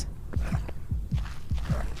evidence, guys.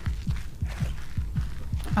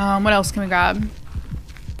 What else can we grab?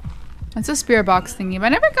 That's a spirit box thingy, but I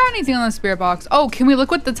never got anything on the spirit box. Oh, can we look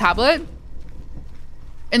with the tablet?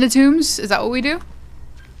 In the tombs? Is that what we do?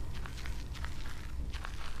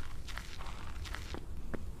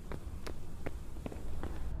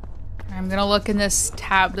 I'm gonna look in this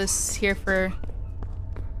tab, this here for...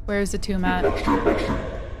 Where's the tomb at?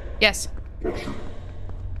 Yes.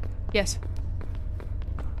 Yes.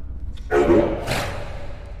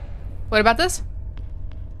 What about this?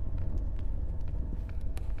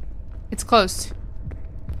 It's closed.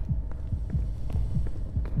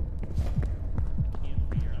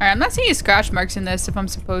 Alright, I'm not seeing any scratch marks in this if I'm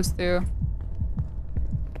supposed to.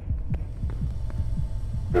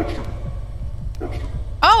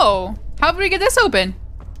 Oh! How did we get this open?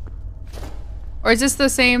 Or is this the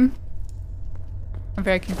same? I'm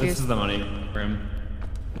very confused. This is the money room.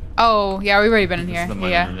 Oh, yeah, we've already been in This here. is the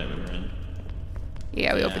money Yeah. room that we were in.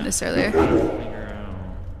 Yeah, we opened this earlier. Figure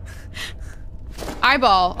out.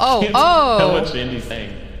 Eyeball. Oh, Tell what oh. Shandy's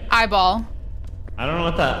saying. Eyeball. I don't know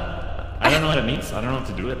what that. I don't know what it means. I don't know what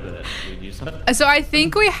to do with it. Do we use it? So I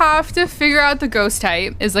think we have to figure out the ghost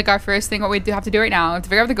type is like our first thing. What we do have to do right now. We have to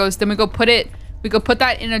figure out the ghost. Then we go put it. We go put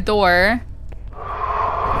that in a door.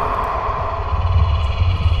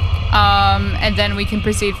 And then we can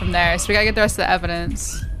proceed from there. So we gotta get the rest of the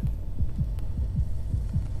evidence.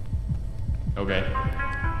 Okay.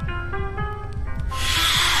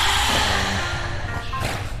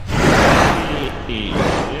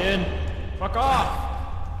 In. Fuck off.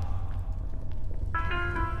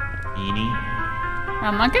 Eenie.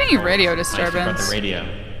 I'm not getting any radio Nice, you got disturbance. the radio.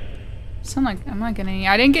 I'm not getting any.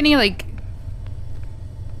 I didn't get any like.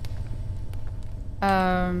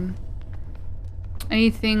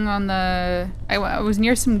 Anything on the. I was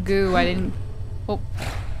near some goo. I didn't. Oh.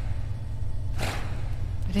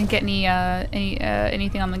 I didn't get any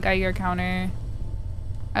anything on the Geiger counter.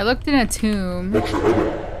 I looked in a tomb.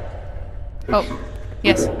 Oh,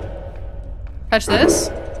 yes. Touch this.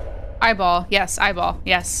 Eyeball. Yes, eyeball.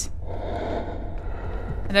 Yes.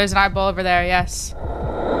 And there's an eyeball over there. Yes.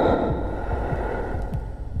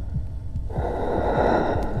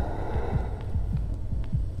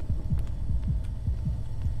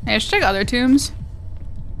 Hey, let's check other tombs.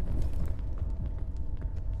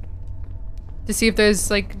 To see if there's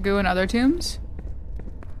like goo in other tombs.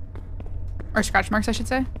 Or scratch marks, I should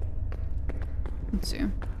say. Let's see.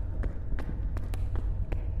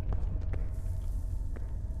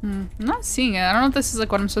 I'm not seeing it. I don't know if this is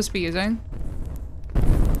like what I'm supposed to be using.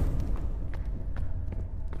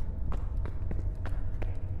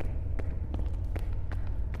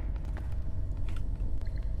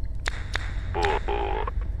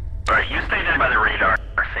 Alright, you stay down by the radar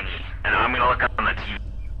thingy, and I'm gonna look up on the TV.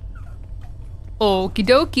 Okie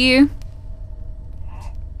dokie.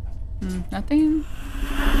 Nothing.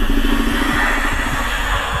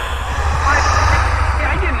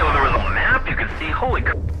 I didn't know there was a map you could see. Holy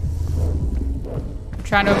crap. I'm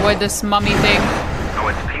trying to avoid this mummy thing. Oh,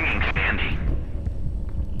 it's pinging candy.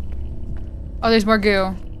 Oh, there's more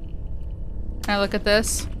goo. Can I look at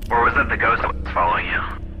this? Or was that the ghost that was following you?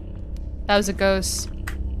 That was a ghost.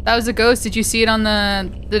 That was a ghost. Did you see it on the...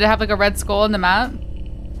 Did it have like a red skull in the map?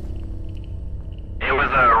 It was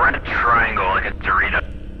a red triangle, like a Dorito.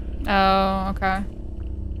 Oh, okay.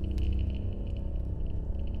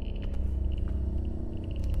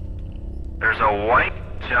 There's a white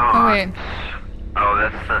dot. Oh, wait. Oh,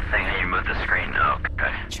 that's the thing that you move the screen. Oh,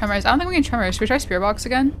 okay. Tremors. I don't think we can tremors. Should we try spirit box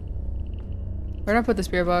again? Where did I put the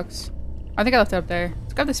spirit box? I think I left it up there.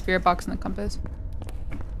 Let's grab the spirit box and the compass.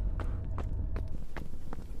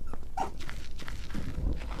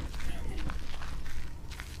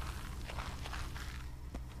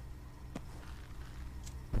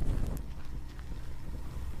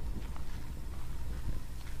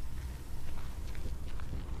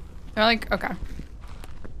 They're like, okay.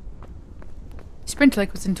 Sprint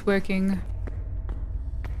like wasn't working.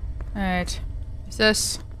 Alright. Is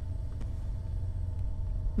this?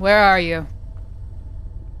 Where are you?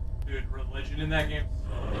 Dude, religion in that game.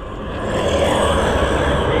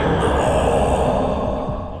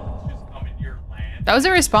 Just come into your land. That was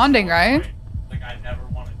a responding, right? Like I never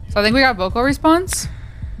want to do. So I think we got vocal response.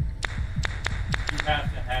 You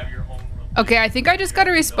have to have your own religion. Okay, I think I just got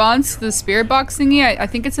a response to the spirit box thingy. I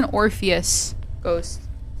think it's an Orpheus ghost.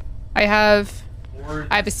 I have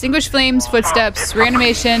extinguished flames, footsteps,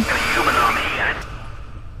 reanimation.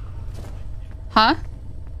 Huh?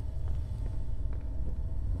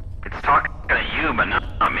 It's talking to you, but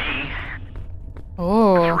not me.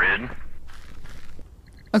 Oh. Rid.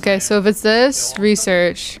 Okay, so if it's this,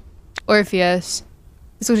 research, Orpheus.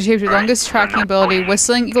 This will shape your longest tracking ability.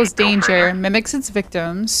 Whistling equals danger. Mimics its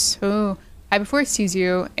victims. Oh. Hide before it sees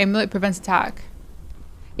you. Amulet prevents attack.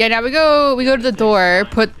 Yeah, now we go to the door,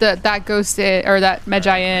 put that ghost in, or that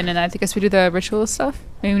Mejai in, and I guess we do the ritual stuff.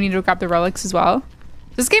 Maybe we need to grab the relics as well.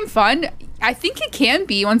 Is this game fun? I think it can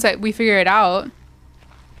be once we figure it out.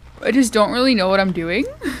 I just don't really know what I'm doing.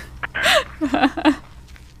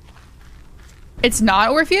 It's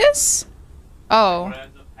not Orpheus? Oh. What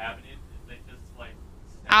ends up happening is they just like.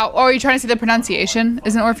 Ow. Oh, are you trying to say the pronunciation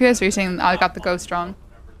isn't Orpheus, or are you saying I got the ghost wrong?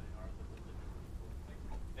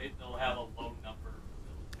 They'll have a low number of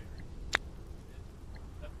military. You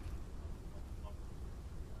can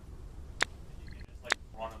just like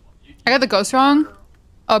run them. I got the ghost wrong?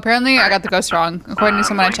 Oh, apparently I got the ghost wrong. According to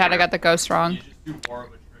someone in chat, I got the ghost wrong. You just do more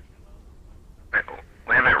of attrition.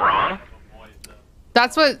 We have it wrong?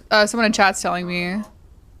 That's what someone in chat's telling me.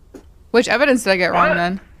 Which evidence did I get wrong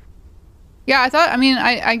then? Yeah,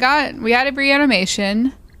 we had a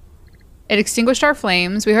reanimation. It extinguished our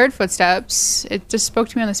flames. We heard footsteps. It just spoke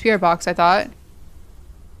to me on the spirit box, I thought.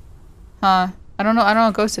 Huh. I don't know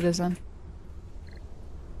what ghost it is then.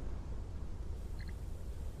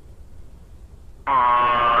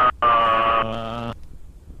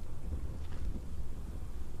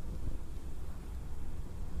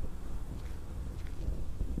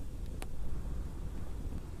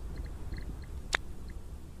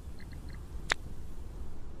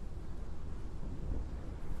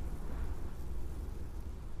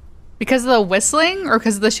 Because of the whistling or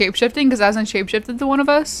because of the shapeshifting? Because I wasn't shapeshifted to one of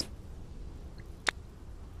us?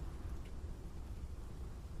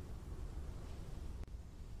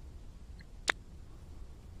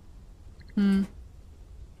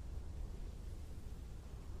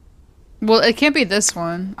 Well, it can't be this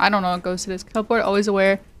one. I don't know what ghost it is. Teleport, always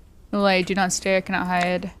aware. No light, do not stare, cannot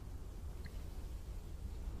hide.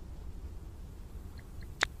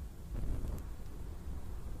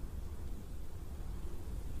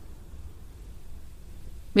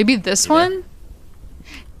 Maybe this one?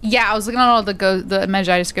 Yeah, I was looking at all the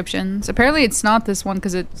Mejai descriptions. Apparently it's not this one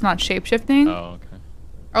because it's not shape-shifting. Oh, okay.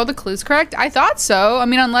 Are all the clues correct? I thought so. I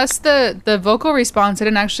mean, unless the vocal response, I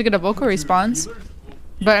didn't actually get a vocal response.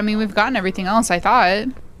 But I mean, we've gotten everything else, I thought.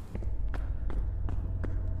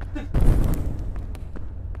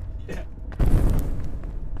 Yeah.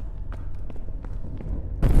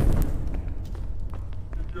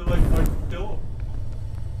 You're like, kill him.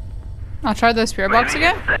 I'll try the spirit box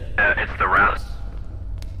again. It's the route.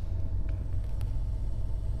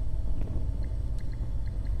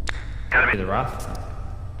 Gotta be The Roth.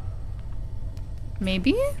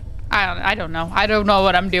 Maybe? I don't know. I don't know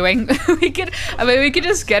what I'm doing. we could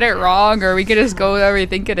just get it wrong, or we could just go wherever we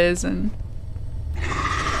think it is and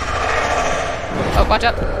oh, watch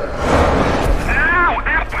out. Ow! Ow!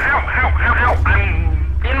 Ow! Ow! Ow! Ow!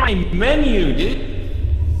 I'm in my Menu, dude.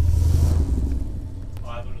 Oh,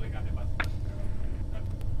 I literally got hit by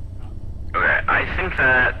Okay, I think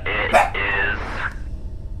that it is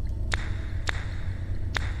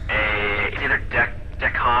it's either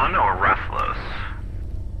Decon or Rufflos.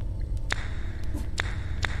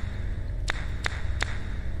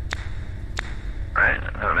 Right,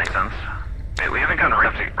 that would make sense. Wait, we haven't gotten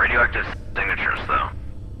radioactive signatures though.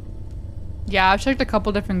 Yeah, I've checked a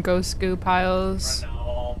couple different ghost goo piles. right now.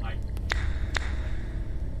 Oh my.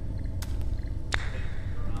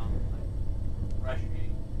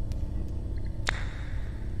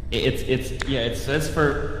 It says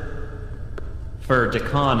for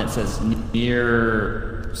Decon, it says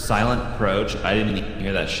near silent approach. I didn't even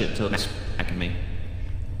hear that shit till it was smacking me.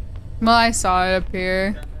 Well, I saw it up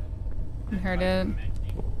here and heard it.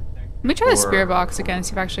 Let me try the spirit box again,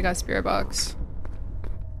 see if I actually got spirit box.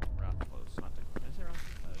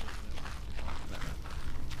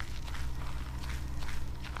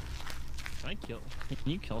 Can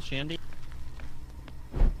you kill Shandy?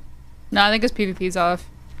 No, I think his PvP's off.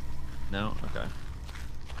 No? Okay.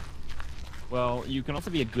 Well, you can also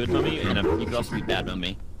be a good mummy, and you can also be bad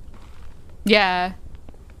mummy. Yeah.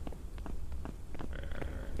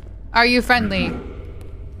 Are you friendly?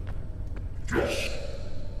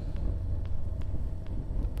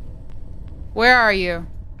 Where are you?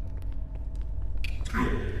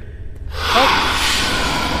 Oh.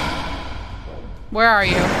 Where are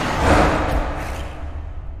you?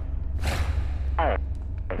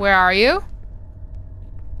 Where are you?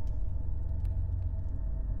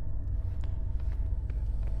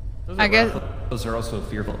 I guess Those are also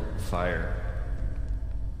fearful of fire.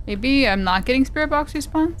 maybe I'm not getting spirit box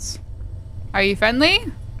response. Are you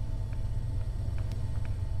friendly?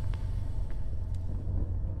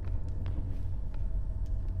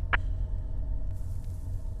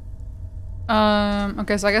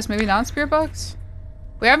 Okay, so I guess maybe not spirit box.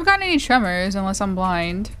 We haven't gotten any tremors unless I'm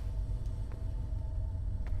blind.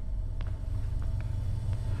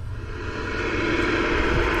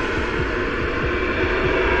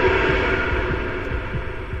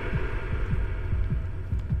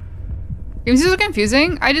 Games is so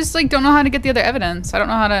confusing. I just like don't know how to get the other evidence. I don't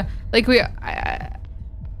know how to like oh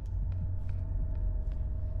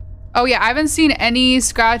yeah, I haven't seen any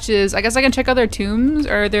scratches. I guess I can check other tombs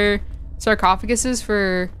or their sarcophaguses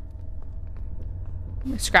for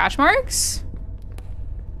scratch marks.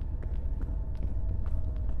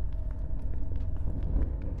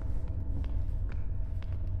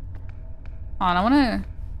 Hold on, I wanna.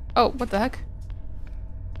 Oh, what the heck?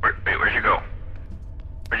 Wait, where'd you go?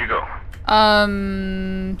 Where'd you go?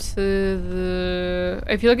 To the.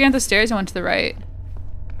 If you're looking at the stairs, I went to the right.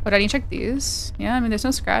 But I need to check these. Yeah, I mean, there's no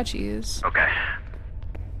scratchies. Okay.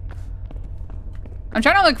 I'm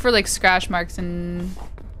trying to look for like scratch marks and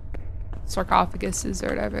sarcophaguses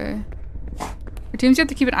or whatever. For tombs, you have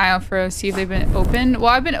to keep an eye out for see if they've been opened. Well,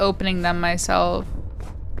 I've been opening them myself,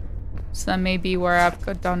 so that may be where I've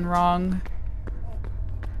got done wrong.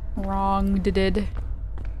 Did.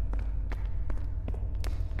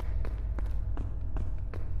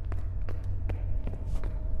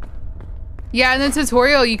 Yeah, in the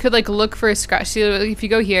tutorial, you could like look for a scratch. See, if you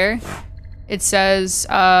go here, it says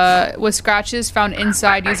with scratches found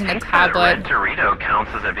inside using a tablet. Red Dorito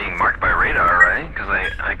counts as it being marked by radar, right? Because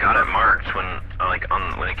I got it marked when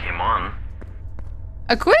when it came on.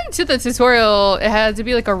 According to the tutorial, it had to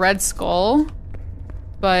be like a red skull,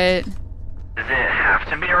 but Does it have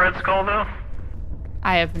to be a red skull though?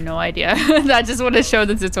 I have no idea. That's just what it showed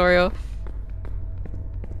the tutorial.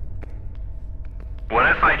 What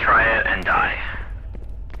if I try it and die?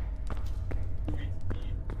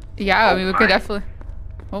 Yeah, I mean, we could definitely.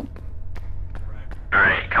 Oh.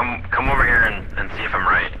 Alright, come over here and see if I'm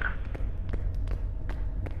right.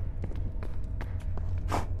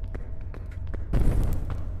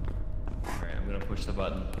 Alright, I'm gonna push the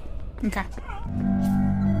button. Okay.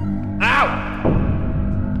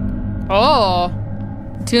 Ow! Oh.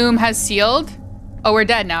 Tomb has sealed. Oh, we're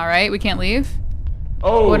dead now, right? We can't leave?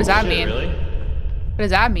 Oh, What does that shit, mean? Really? What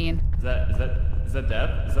does that mean? Is that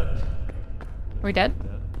death? Is that? Are we dead?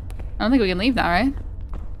 I don't think we can leave now, right?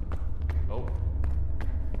 Oh.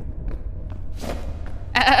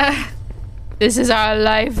 This is our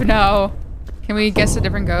life now. Can we guess a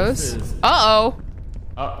different ghost? Uh-oh.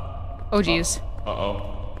 Oh, geez.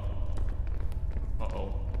 Uh-oh.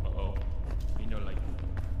 Uh-oh. Uh-oh. You know, like...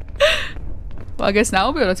 Well, I guess now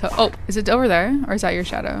we'll be able to tell. Oh, is it over there? Or is that your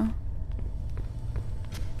shadow?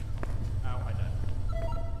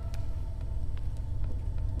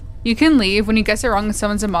 You can leave when you guess it wrong and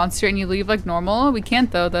someone's a monster and you leave like normal. We can't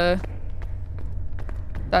though.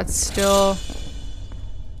 That's still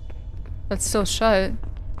shut.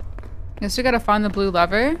 Guess we gotta find the blue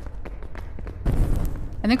lever.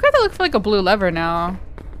 I think we have to look for like a blue lever now.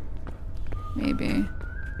 Maybe.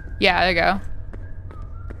 Yeah, there you go.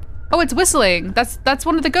 Oh, it's whistling. That's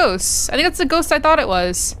one of the ghosts. I think that's the ghost I thought it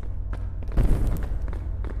was.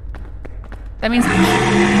 That means...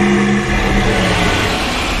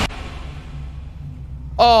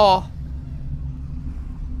 Oh.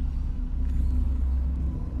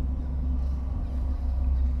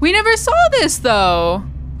 We never saw this though.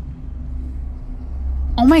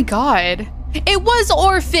 Oh my god. It was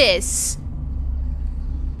Orpheus.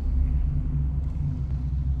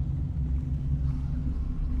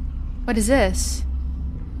 What is this?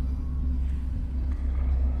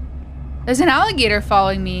 There's an alligator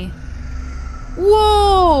following me.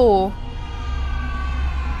 Whoa.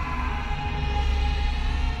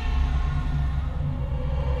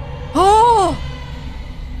 Oh.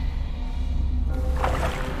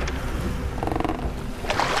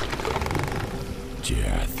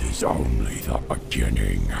 Death is only the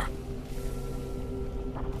beginning.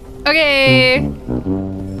 Okay.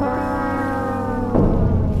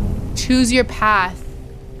 Choose your path.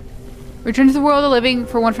 Return to the world of the living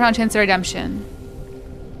for one final chance at redemption.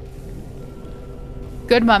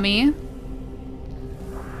 Good mummy.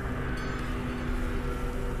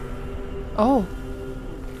 Oh.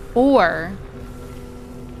 Or.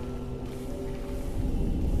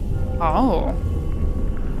 Oh.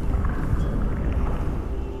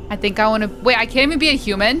 I think I want to... Wait, I can't even be a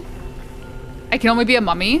human? I can only be a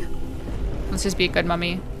mummy? Let's just be a good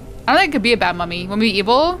mummy. I don't think I could be a bad mummy. Want me to be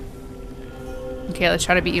evil? Okay, let's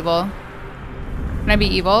try to be evil. Can I be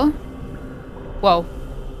evil? Whoa.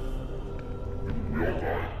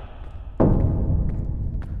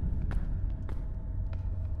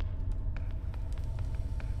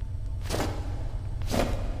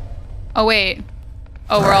 Oh, wait.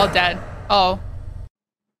 Oh, we're all dead. Oh.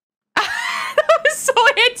 That was so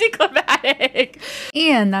anticlimactic.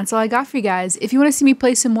 And that's all I got for you guys. If you want to see me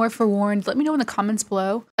play some more Forwarned, let me know in the comments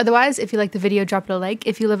below. Otherwise, if you like the video, drop it a like.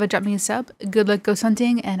 If you love it, drop me a sub. Good luck ghost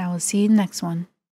hunting, and I will see you in the next one.